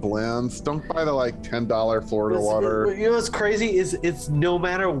Rosarium blends. Don't buy the like $10 Florida water. You know what's crazy is it's no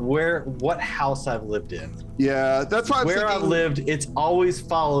matter what house I've lived in. Yeah, that's why I've lived, it's always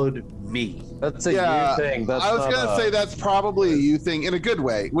followed me. That's a you thing. That's I was gonna say that's probably a you thing in a good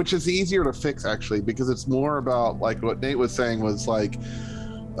way, which is easier to fix actually, because it's more about like what Nate was saying was like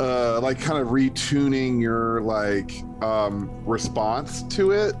kind of retuning your response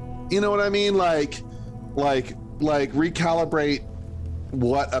to it. You know what I mean? Like recalibrate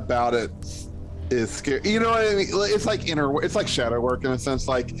what about it is scary. You know what I mean? It's like it's like shadow work in a sense.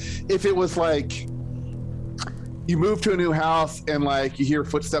 Like if it was like you move to a new house and like you hear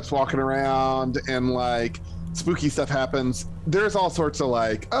footsteps walking around and like spooky stuff happens, there's all sorts of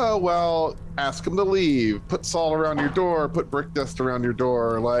like, oh well, ask them to leave, put salt around your door, put brick dust around your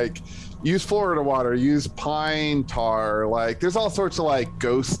door, like use Florida water, use pine tar, like there's all sorts of like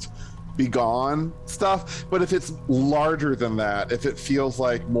ghost be gone stuff. But if it's larger than that, if it feels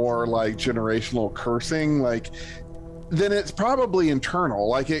like more like generational cursing, like then it's probably internal.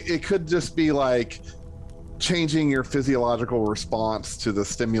 Like it could just be like changing your physiological response to the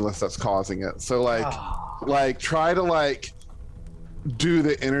stimulus that's causing it. So like try to like do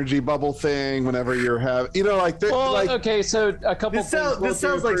the energy bubble thing whenever you're having, Well, like. okay, so a couple. This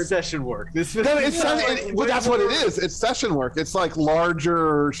sounds like session work. Well, that's what it is. It's session work. It's like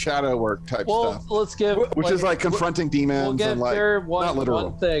larger shadow work type stuff. Let's give, which is like confronting demons and like not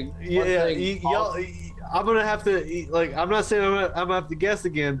literal. One thing. Y'all, I'm gonna have to I'm not saying I'm gonna have to guess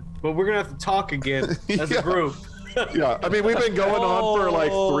again, but we're gonna have to talk again as a group. Yeah, I mean we've been going on for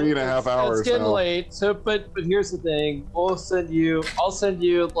like 3.5 hours. It's getting now. late. So, but here's the thing. I'll send you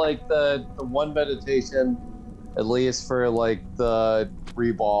like the one meditation, at least for like the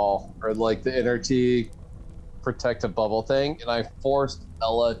reball or like the energy protective bubble thing, and I forced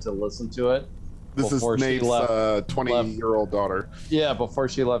Ella to listen to it. This is Nate's 20-year-old daughter. Yeah, before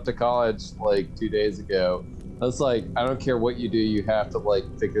she left to college like 2 days ago. I was like, I don't care what you do, you have to like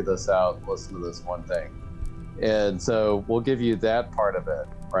figure this out. Listen to this one thing. And so we'll give you that part of it,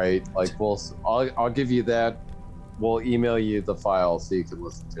 right? Like I'll give you that. We'll email you the file so you can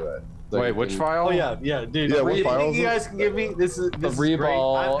listen to it. Wait, which file? Oh yeah, dude. Yeah, what files? You guys can give me this is the great.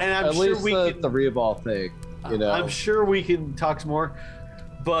 reball, And I'm at sure least the reball thing. You know, I'm sure we can talk some more.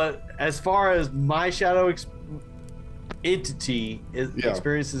 But as far as my shadow entity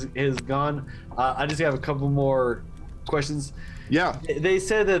experience has gone, I just have a couple more questions. Yeah, they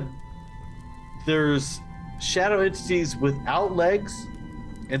said that there's shadow entities without legs,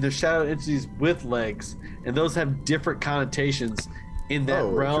 and there's shadow entities with legs, and those have different connotations in that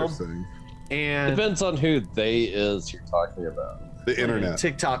realm. Interesting. And depends on who they is you're talking about. The internet,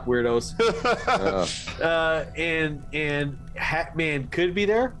 TikTok weirdos. And Hatman could be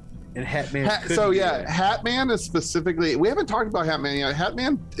there, and Hatman could be there. Hatman is specifically. We haven't talked about Hatman yet.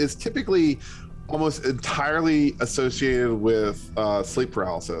 Hatman is typically almost entirely associated with sleep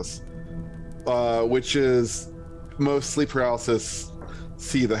paralysis, which is most sleep paralysis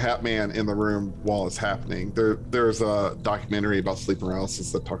see the Hatman in the room while it's happening. There's a documentary about sleep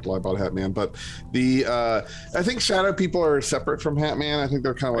paralysis that talked a lot about Hatman, but I think shadow people are separate from Hatman. I think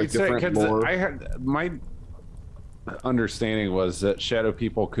they're kind of like different lore. I had my understanding was that shadow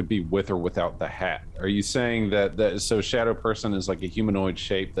people could be with or without the hat. Are you saying that so shadow person is like a humanoid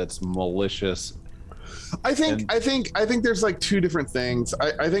shape that's malicious? I think there's like two different things.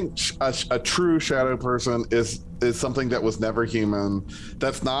 I think a true shadow person is something that was never human.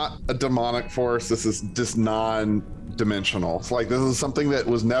 That's not a demonic force. This is just non-dimensional. It's like this is something that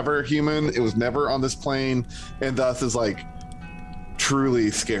was never human. It was never on this plane, and thus is like truly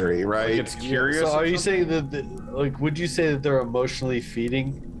scary, right? Like it's curious. So are you saying that would you say that they're emotionally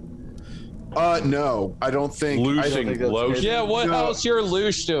feeding? No, I don't think. Yeah, what else you're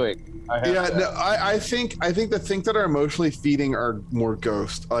Loosh doing? I think the things that are emotionally feeding are more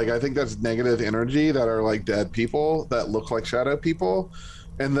ghost. Like I think that's negative energy that are like dead people that look like shadow people,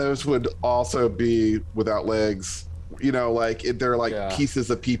 and those would also be without legs. Like they're like pieces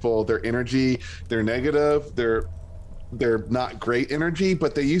of people. Their energy, they're negative. They're not great energy,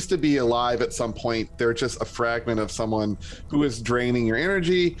 but they used to be alive at some point. They're just a fragment of someone who is draining your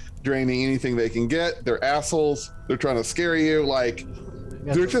energy, draining anything they can get. They're assholes. They're trying to scare you. Like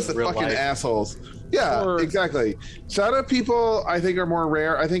they're just fucking assholes. Yeah, exactly. Shadow people, I think, are more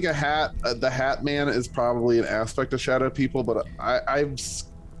rare. I think the Hat Man is probably an aspect of shadow people, but I'm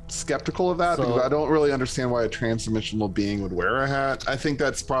skeptical of that because I don't really understand why a transdimensional being would wear a hat. I think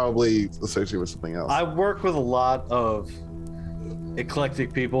that's probably associated with something else. I work with a lot of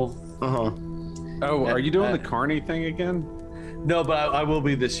eclectic people. Oh, are you doing the Carney thing again? No, but I will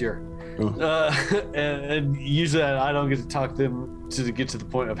be this year. And usually I don't get to talk to them to get to the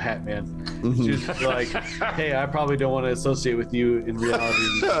point of Hatman. Just like, hey, I probably don't want to associate with you in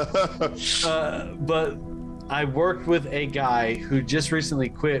reality. But I worked with a guy who just recently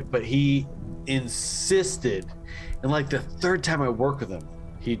quit, but he insisted, and like the third time I worked with him,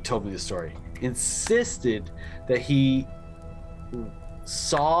 he told me the story, insisted that he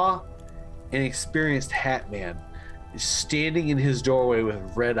saw and experienced Hatman standing in his doorway with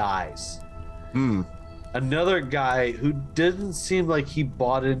red eyes. Another guy who didn't seem like he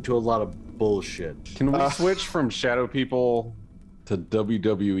bought into a lot of bullshit. Can we switch from shadow people to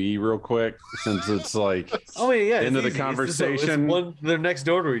WWE real quick, since it's like end of the conversation? They're next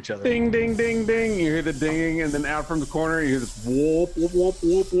door to each other. Ding, ding, ding, ding. You hear the dinging, and then out from the corner, you hear this whoop, whoop, whoop,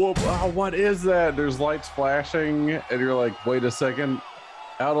 whoop, whoop. Oh, what is that? There's lights flashing, and you're like, wait a second.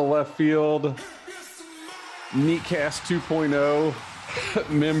 Out of left field, Neatcast 2.0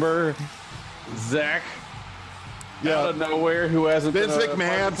 member Zach. Out of nowhere, who hasn't Vince been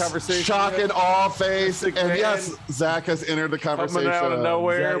McMahon's shock and awe face, and yes, Zach has entered the conversation. Coming out of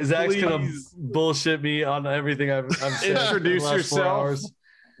nowhere, Zach's gonna bullshit me on everything I've said. Introduce yourself.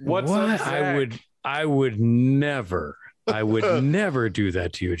 What's up, Zach? I would never I would never do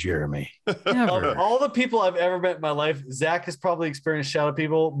that to you, Jeremy. Never. Of all the people I've ever met in my life, Zach has probably experienced shadow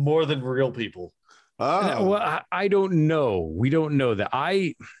people more than real people. Well, I don't know. We don't know that.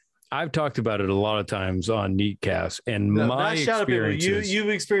 I've talked about it a lot of times on Neatcast, and No, my not shadow people. experiences. You've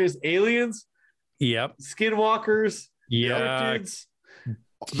experienced aliens, Yep. skinwalkers, Yeah. cryptids.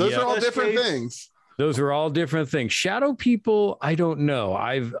 Those are all Flesh different gates. things. Those are all different things. Shadow people, I don't know.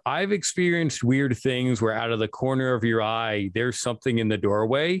 I've experienced weird things where out of the corner of your eye, there's something in the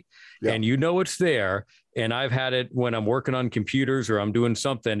doorway, and you know it's there. And I've had it when I'm working on computers or I'm doing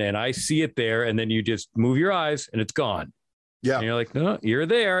something, and I see it there, and then you just move your eyes, and it's gone. Yeah, and you're like, no, you're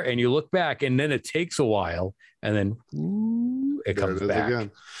there, and you look back, and then it takes a while, and then it There comes it is back.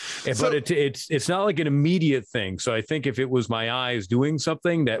 again. But it's not like an immediate thing. So I think if it was my eyes doing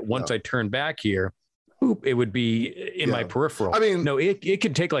something that once I turn back here, boop, it would be in my peripheral. I mean, no, it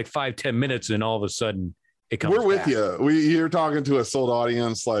could take like 5-10 minutes, and all of a sudden it comes. We're with back. you. You're talking to a sold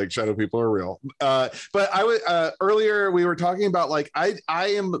audience. Like shadow people are real. But I would earlier we were talking about like I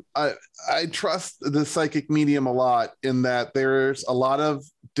trust the psychic medium a lot in that there's a lot of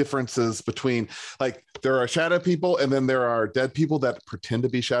differences between like there are shadow people and then there are dead people that pretend to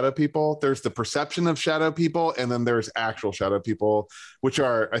be shadow people. There's the perception of shadow people and then there's actual shadow people, which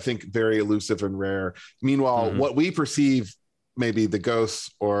are I think very elusive and rare. Meanwhile, what we perceive, maybe the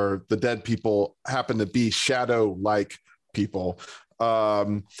ghosts or the dead people, happen to be shadow like people.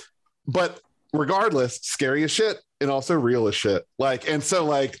 But regardless, scary as shit and also real as shit. Like, and so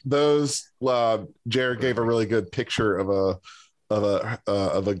like those, Jared gave a really good picture of a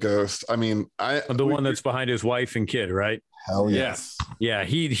ghost. I mean, The one that's behind his wife and kid, right? Hell yes. Yeah,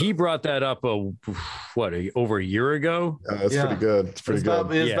 he brought that up over a year ago. That's pretty good. It's pretty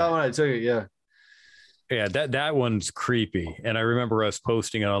good. It's about when I took it. Yeah. Yeah, that one's creepy. And I remember us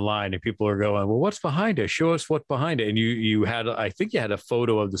posting it online and people are going, well, what's behind it? Show us what's behind it. And you had, I think you had a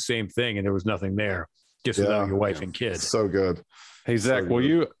photo of the same thing and there was nothing there, just without your wife and kids. So good. Hey, Zach, will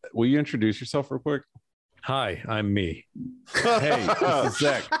you introduce yourself real quick? Hi, I'm me. Hey, this is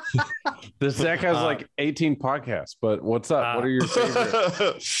Zach. This Zach has like 18 podcasts, but what's up? What are your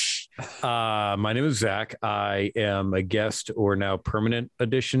favorite? My name is Zach. I am a guest or now permanent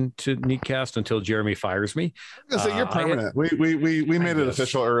addition to Neatcast until Jeremy fires me. So you're permanent. We made it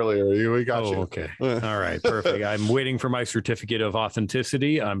official earlier. We got you. Okay. All right. Perfect. I'm waiting for my certificate of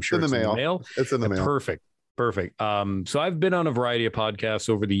authenticity. I'm sure it's in the mail. It's in the mail. Perfect. So I've been on a variety of podcasts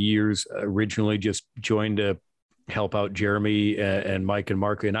over the years. Originally just joined to help out Jeremy and Mike and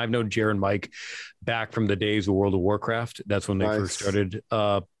Mark. And I've known Jer and Mike back from the days of World of Warcraft. That's when they first started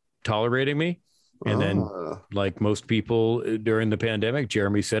tolerating me. And then like most people during the pandemic,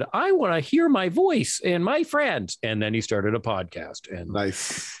 Jeremy said, I want to hear my voice and my friends. And then he started a podcast. And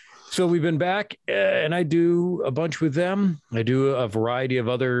nice. So we've been back and I do a bunch with them. I do a variety of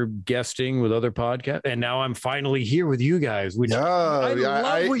other guesting with other podcasts. And now I'm finally here with you guys, which I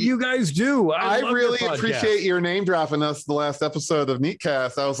love what you guys do. I really appreciate your name dropping us the last episode of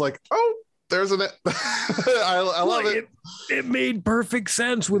Neatcast. I was like, oh, there's an I love it. It made perfect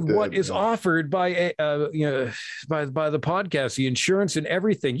sense with what is offered by by the podcast, the insurance and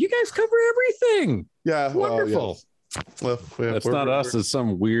everything. You guys cover everything. Yeah, wonderful. Well, that's not us. It's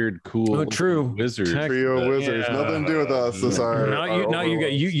some weird, cool, true wizard. Trio wizards. Nothing to do with us. It's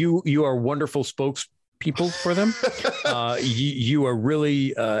you are wonderful spokespeople for them. You are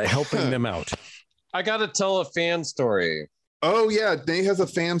really helping them out. I got to tell a fan story. Oh yeah, Nate has a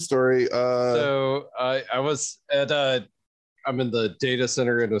fan story. So I was at I'm in the data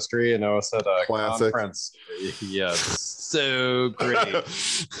center industry, and I was at a conference. Yes, so great.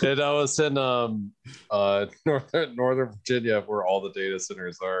 And I was in Northern Virginia, where all the data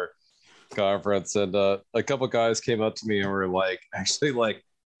centers are, conference, and a couple guys came up to me and were like, actually, like,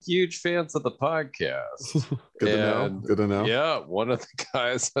 huge fans of the podcast. Good to know. Yeah, one of the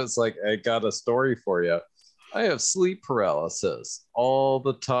guys was like, I got a story for you. I have sleep paralysis all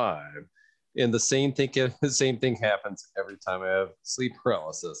the time. And the same thing happens every time I have sleep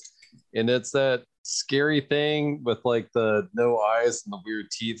paralysis. And it's that scary thing with like the no eyes and the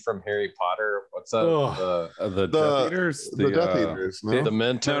weird teeth from Harry Potter. What's that? The Death Eaters? The Death Eaters. No? The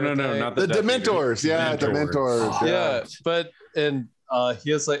Mentor. No, not the Dementors. Yeah, Dementors. Yeah, but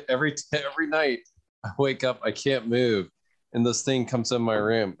he was like every night I wake up, I can't move, and this thing comes in my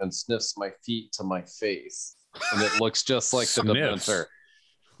room and sniffs my feet to my face, and it looks just like the Dementor.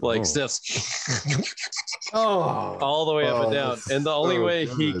 Like sniffs all the way up and down. And the only way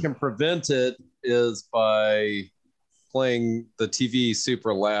he can prevent it is by playing the TV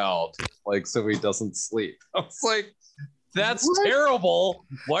super loud, like so he doesn't sleep. I was like, That's terrible.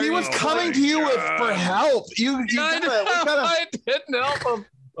 Why He are was you- coming to you for help. You I didn't help him.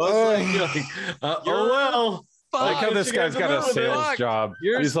 Oh well. I like how this guy's got a sales Fuck. job.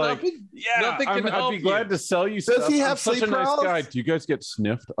 You're He's like, nothing- yeah, nothing can I'd help be glad you. to sell you stuff. he have I'm such sleep a nice paralysis? guy. Do you guys get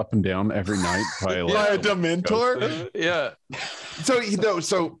sniffed up and down every night by By a Dementor? Yeah.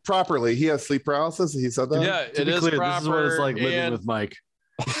 So properly, he has sleep paralysis. He said that. Yeah, To it be is clear, proper. this is what it's like living and with Mike.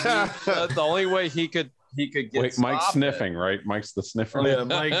 the only way he could get Wait, Mike's stop sniffing, right? Mike's the sniffer. Oh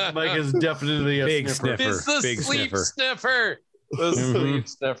yeah, Mike is definitely a Big sniffer. It. It's the Big sleep sniffer. sniffer. The sleep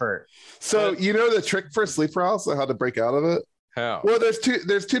sniffer. So you know the trick for sleep paralysis, how to break out of it? How? Well, there's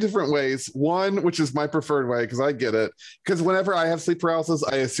two different ways. One, which is my preferred way, because I get it. Because whenever I have sleep paralysis,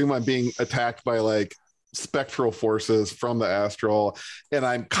 I assume I'm being attacked by like spectral forces from the astral, and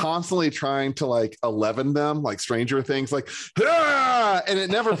I'm constantly trying to like 11 them, like Stranger Things, like, ah! And it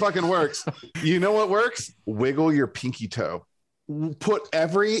never fucking works. You know what works? Wiggle your pinky toe. Put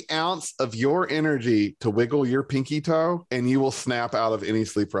every ounce of your energy to wiggle your pinky toe, and you will snap out of any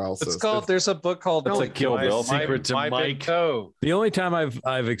sleep paralysis. It's called. There's a book called It's like Kill Bill. Secret to My Big Mike. Toe. The only time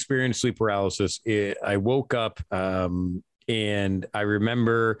I've experienced sleep paralysis, I woke up and I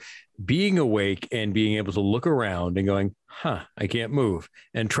remember being awake and being able to look around and going, I can't move,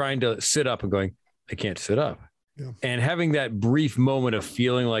 and trying to sit up and going, I can't sit up. Yeah. And having that brief moment of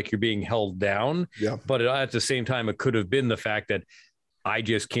feeling like you're being held down. Yeah. But at the same time, it could have been the fact that I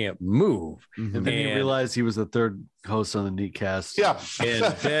just can't move. Mhm. And then he And- realized he was the third host on the Neatcast. Yeah. And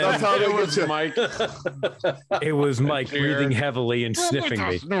then That's how they It get was you. Mike. it was Mike breathing heavily and sniffing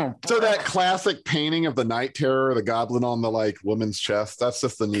me. So that classic painting of the night terror, the goblin on the like woman's chest, that's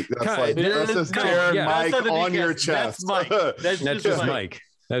just the neat. That's like that's just No, Jared yeah. Mike That's not the on your Neatcast. chest. That's Mike. That's That's just Mike.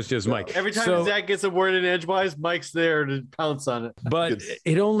 That's just Mike. Every time So- Zach gets a word in edgewise, Mike's there to pounce on it. but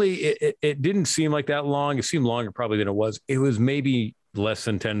it didn't seem like that long. It seemed longer probably than it was. It was maybe less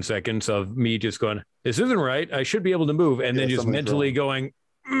than 10 seconds of me just going, this isn't right. I should be able to move. And then Yeah, just something's mentally going,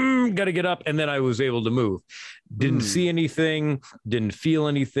 got to get up. And then I was able to move. Didn't see anything, didn't feel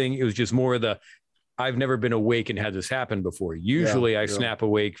anything. It was just more of the, I've never been awake and had this happen before. Usually I snap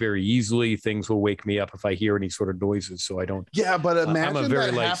awake very easily. Things will wake me up if I hear any sort of noises. So I don't. Yeah, but I'm a imagine very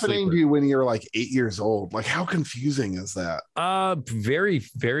that light happening sleeper. to you when you're like 8 years old. Like, how confusing is that? Very,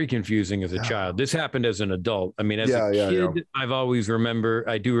 very confusing as a child. This happened as an adult. I mean, as Yeah, a yeah, kid,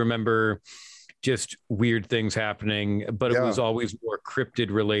 I do remember just weird things happening, but it was always more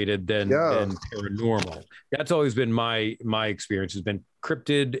cryptid related than paranormal. That's always been my experience, has been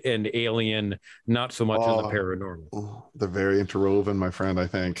cryptid and alien, not so much on the paranormal. They're very interwoven, my friend, I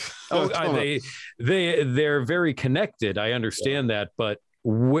think. They're very connected. I understand that, but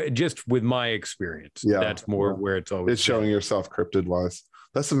just with my experience, that's more where it's always It's showing yourself cryptid wise.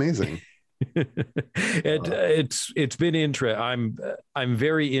 That's amazing. It's been interesting. I'm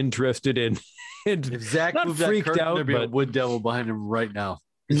very interested in If Zach not moved that freaked curtain, out, there'd be a but wood devil behind him right now.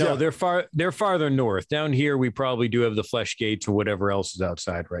 no, they're farther north. Down here, we probably do have the flesh gates and whatever else is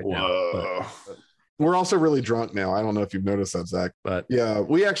outside right now. Whoa. We're also really drunk now. I don't know if you've noticed that, Zach. But yeah,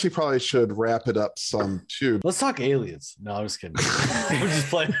 we actually probably should wrap it up some too. Let's talk aliens. No, I'm just kidding. I'm just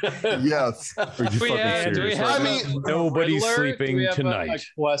playing. Yes. Are you fucking serious? I mean, nobody's Riddler? sleeping Do we have tonight.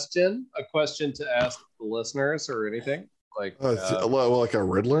 A question to ask the listeners or anything? Like, like a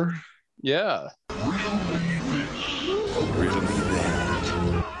Riddler? yeah.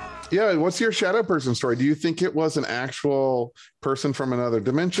 Yeah, what's your shadow person story? Do you think it was an actual person from another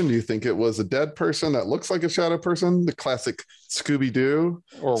dimension? Do you think it was a dead person that looks like a shadow person? The classic Scooby-Doo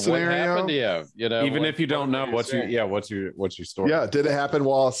Or scenario? what happened to you? You know, Even like, if you don't know, what's your story? Yeah, did it happen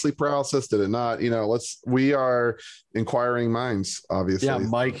while sleep paralysis? Did it not? You know, we are inquiring minds, obviously. Yeah,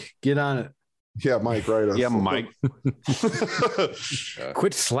 Mike, get on it. Yeah, Mike, right. Yeah, Mike.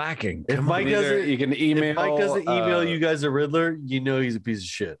 Quit slacking. If Mike doesn't, you can email. if Mike doesn't email you guys a Riddler, you know he's a piece of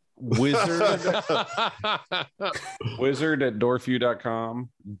shit. Wizard at dorfyu.com,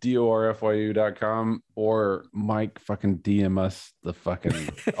 dorfyu.com, or Mike fucking DM us the fucking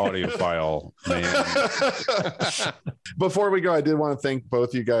audio file, man. Before we go, I did want to thank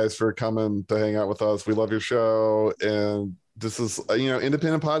both you guys for coming to hang out with us. We love your show, and this is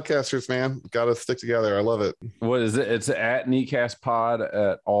independent podcasters, man. Got to stick together. I love it. What is it? It's at Neatcast Pod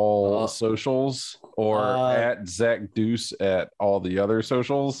at all socials, or at Zach Deuce at all the other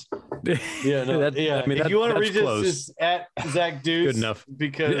socials. Yeah, no, I mean, if you want to that's read close. this, it's at Zach Deuce. Good enough.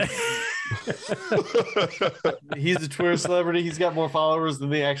 Because he's a Twitter celebrity. He's got more followers than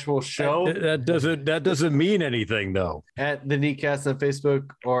the actual show. That doesn't mean anything though. At the Neatcast on Facebook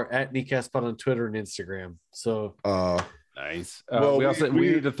or at Neatcast Pod on Twitter and Instagram. So Nice. Well,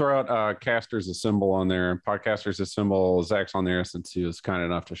 we need to throw out Casters Assemble on there. Podcasters Assemble. Zach's on there since he was kind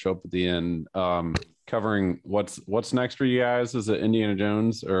enough to show up at the end. Covering what's next for you guys? Is it Indiana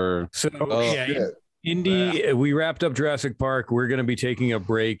Jones or? So shit. Indy, we wrapped up Jurassic Park. We're going to be taking a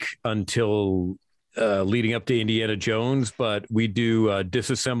break until leading up to Indiana Jones, but we do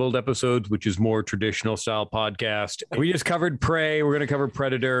disassembled episodes, which is more traditional style podcast. We just covered Prey. We're going to cover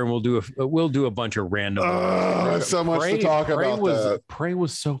Predator, and we'll do a bunch of random. So much to talk about. That Prey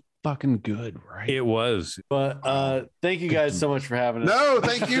was so fucking good, right? It was. But thank you guys so much for having us. No,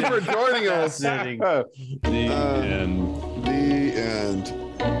 thank you for joining us. Fascinating. The end. The end.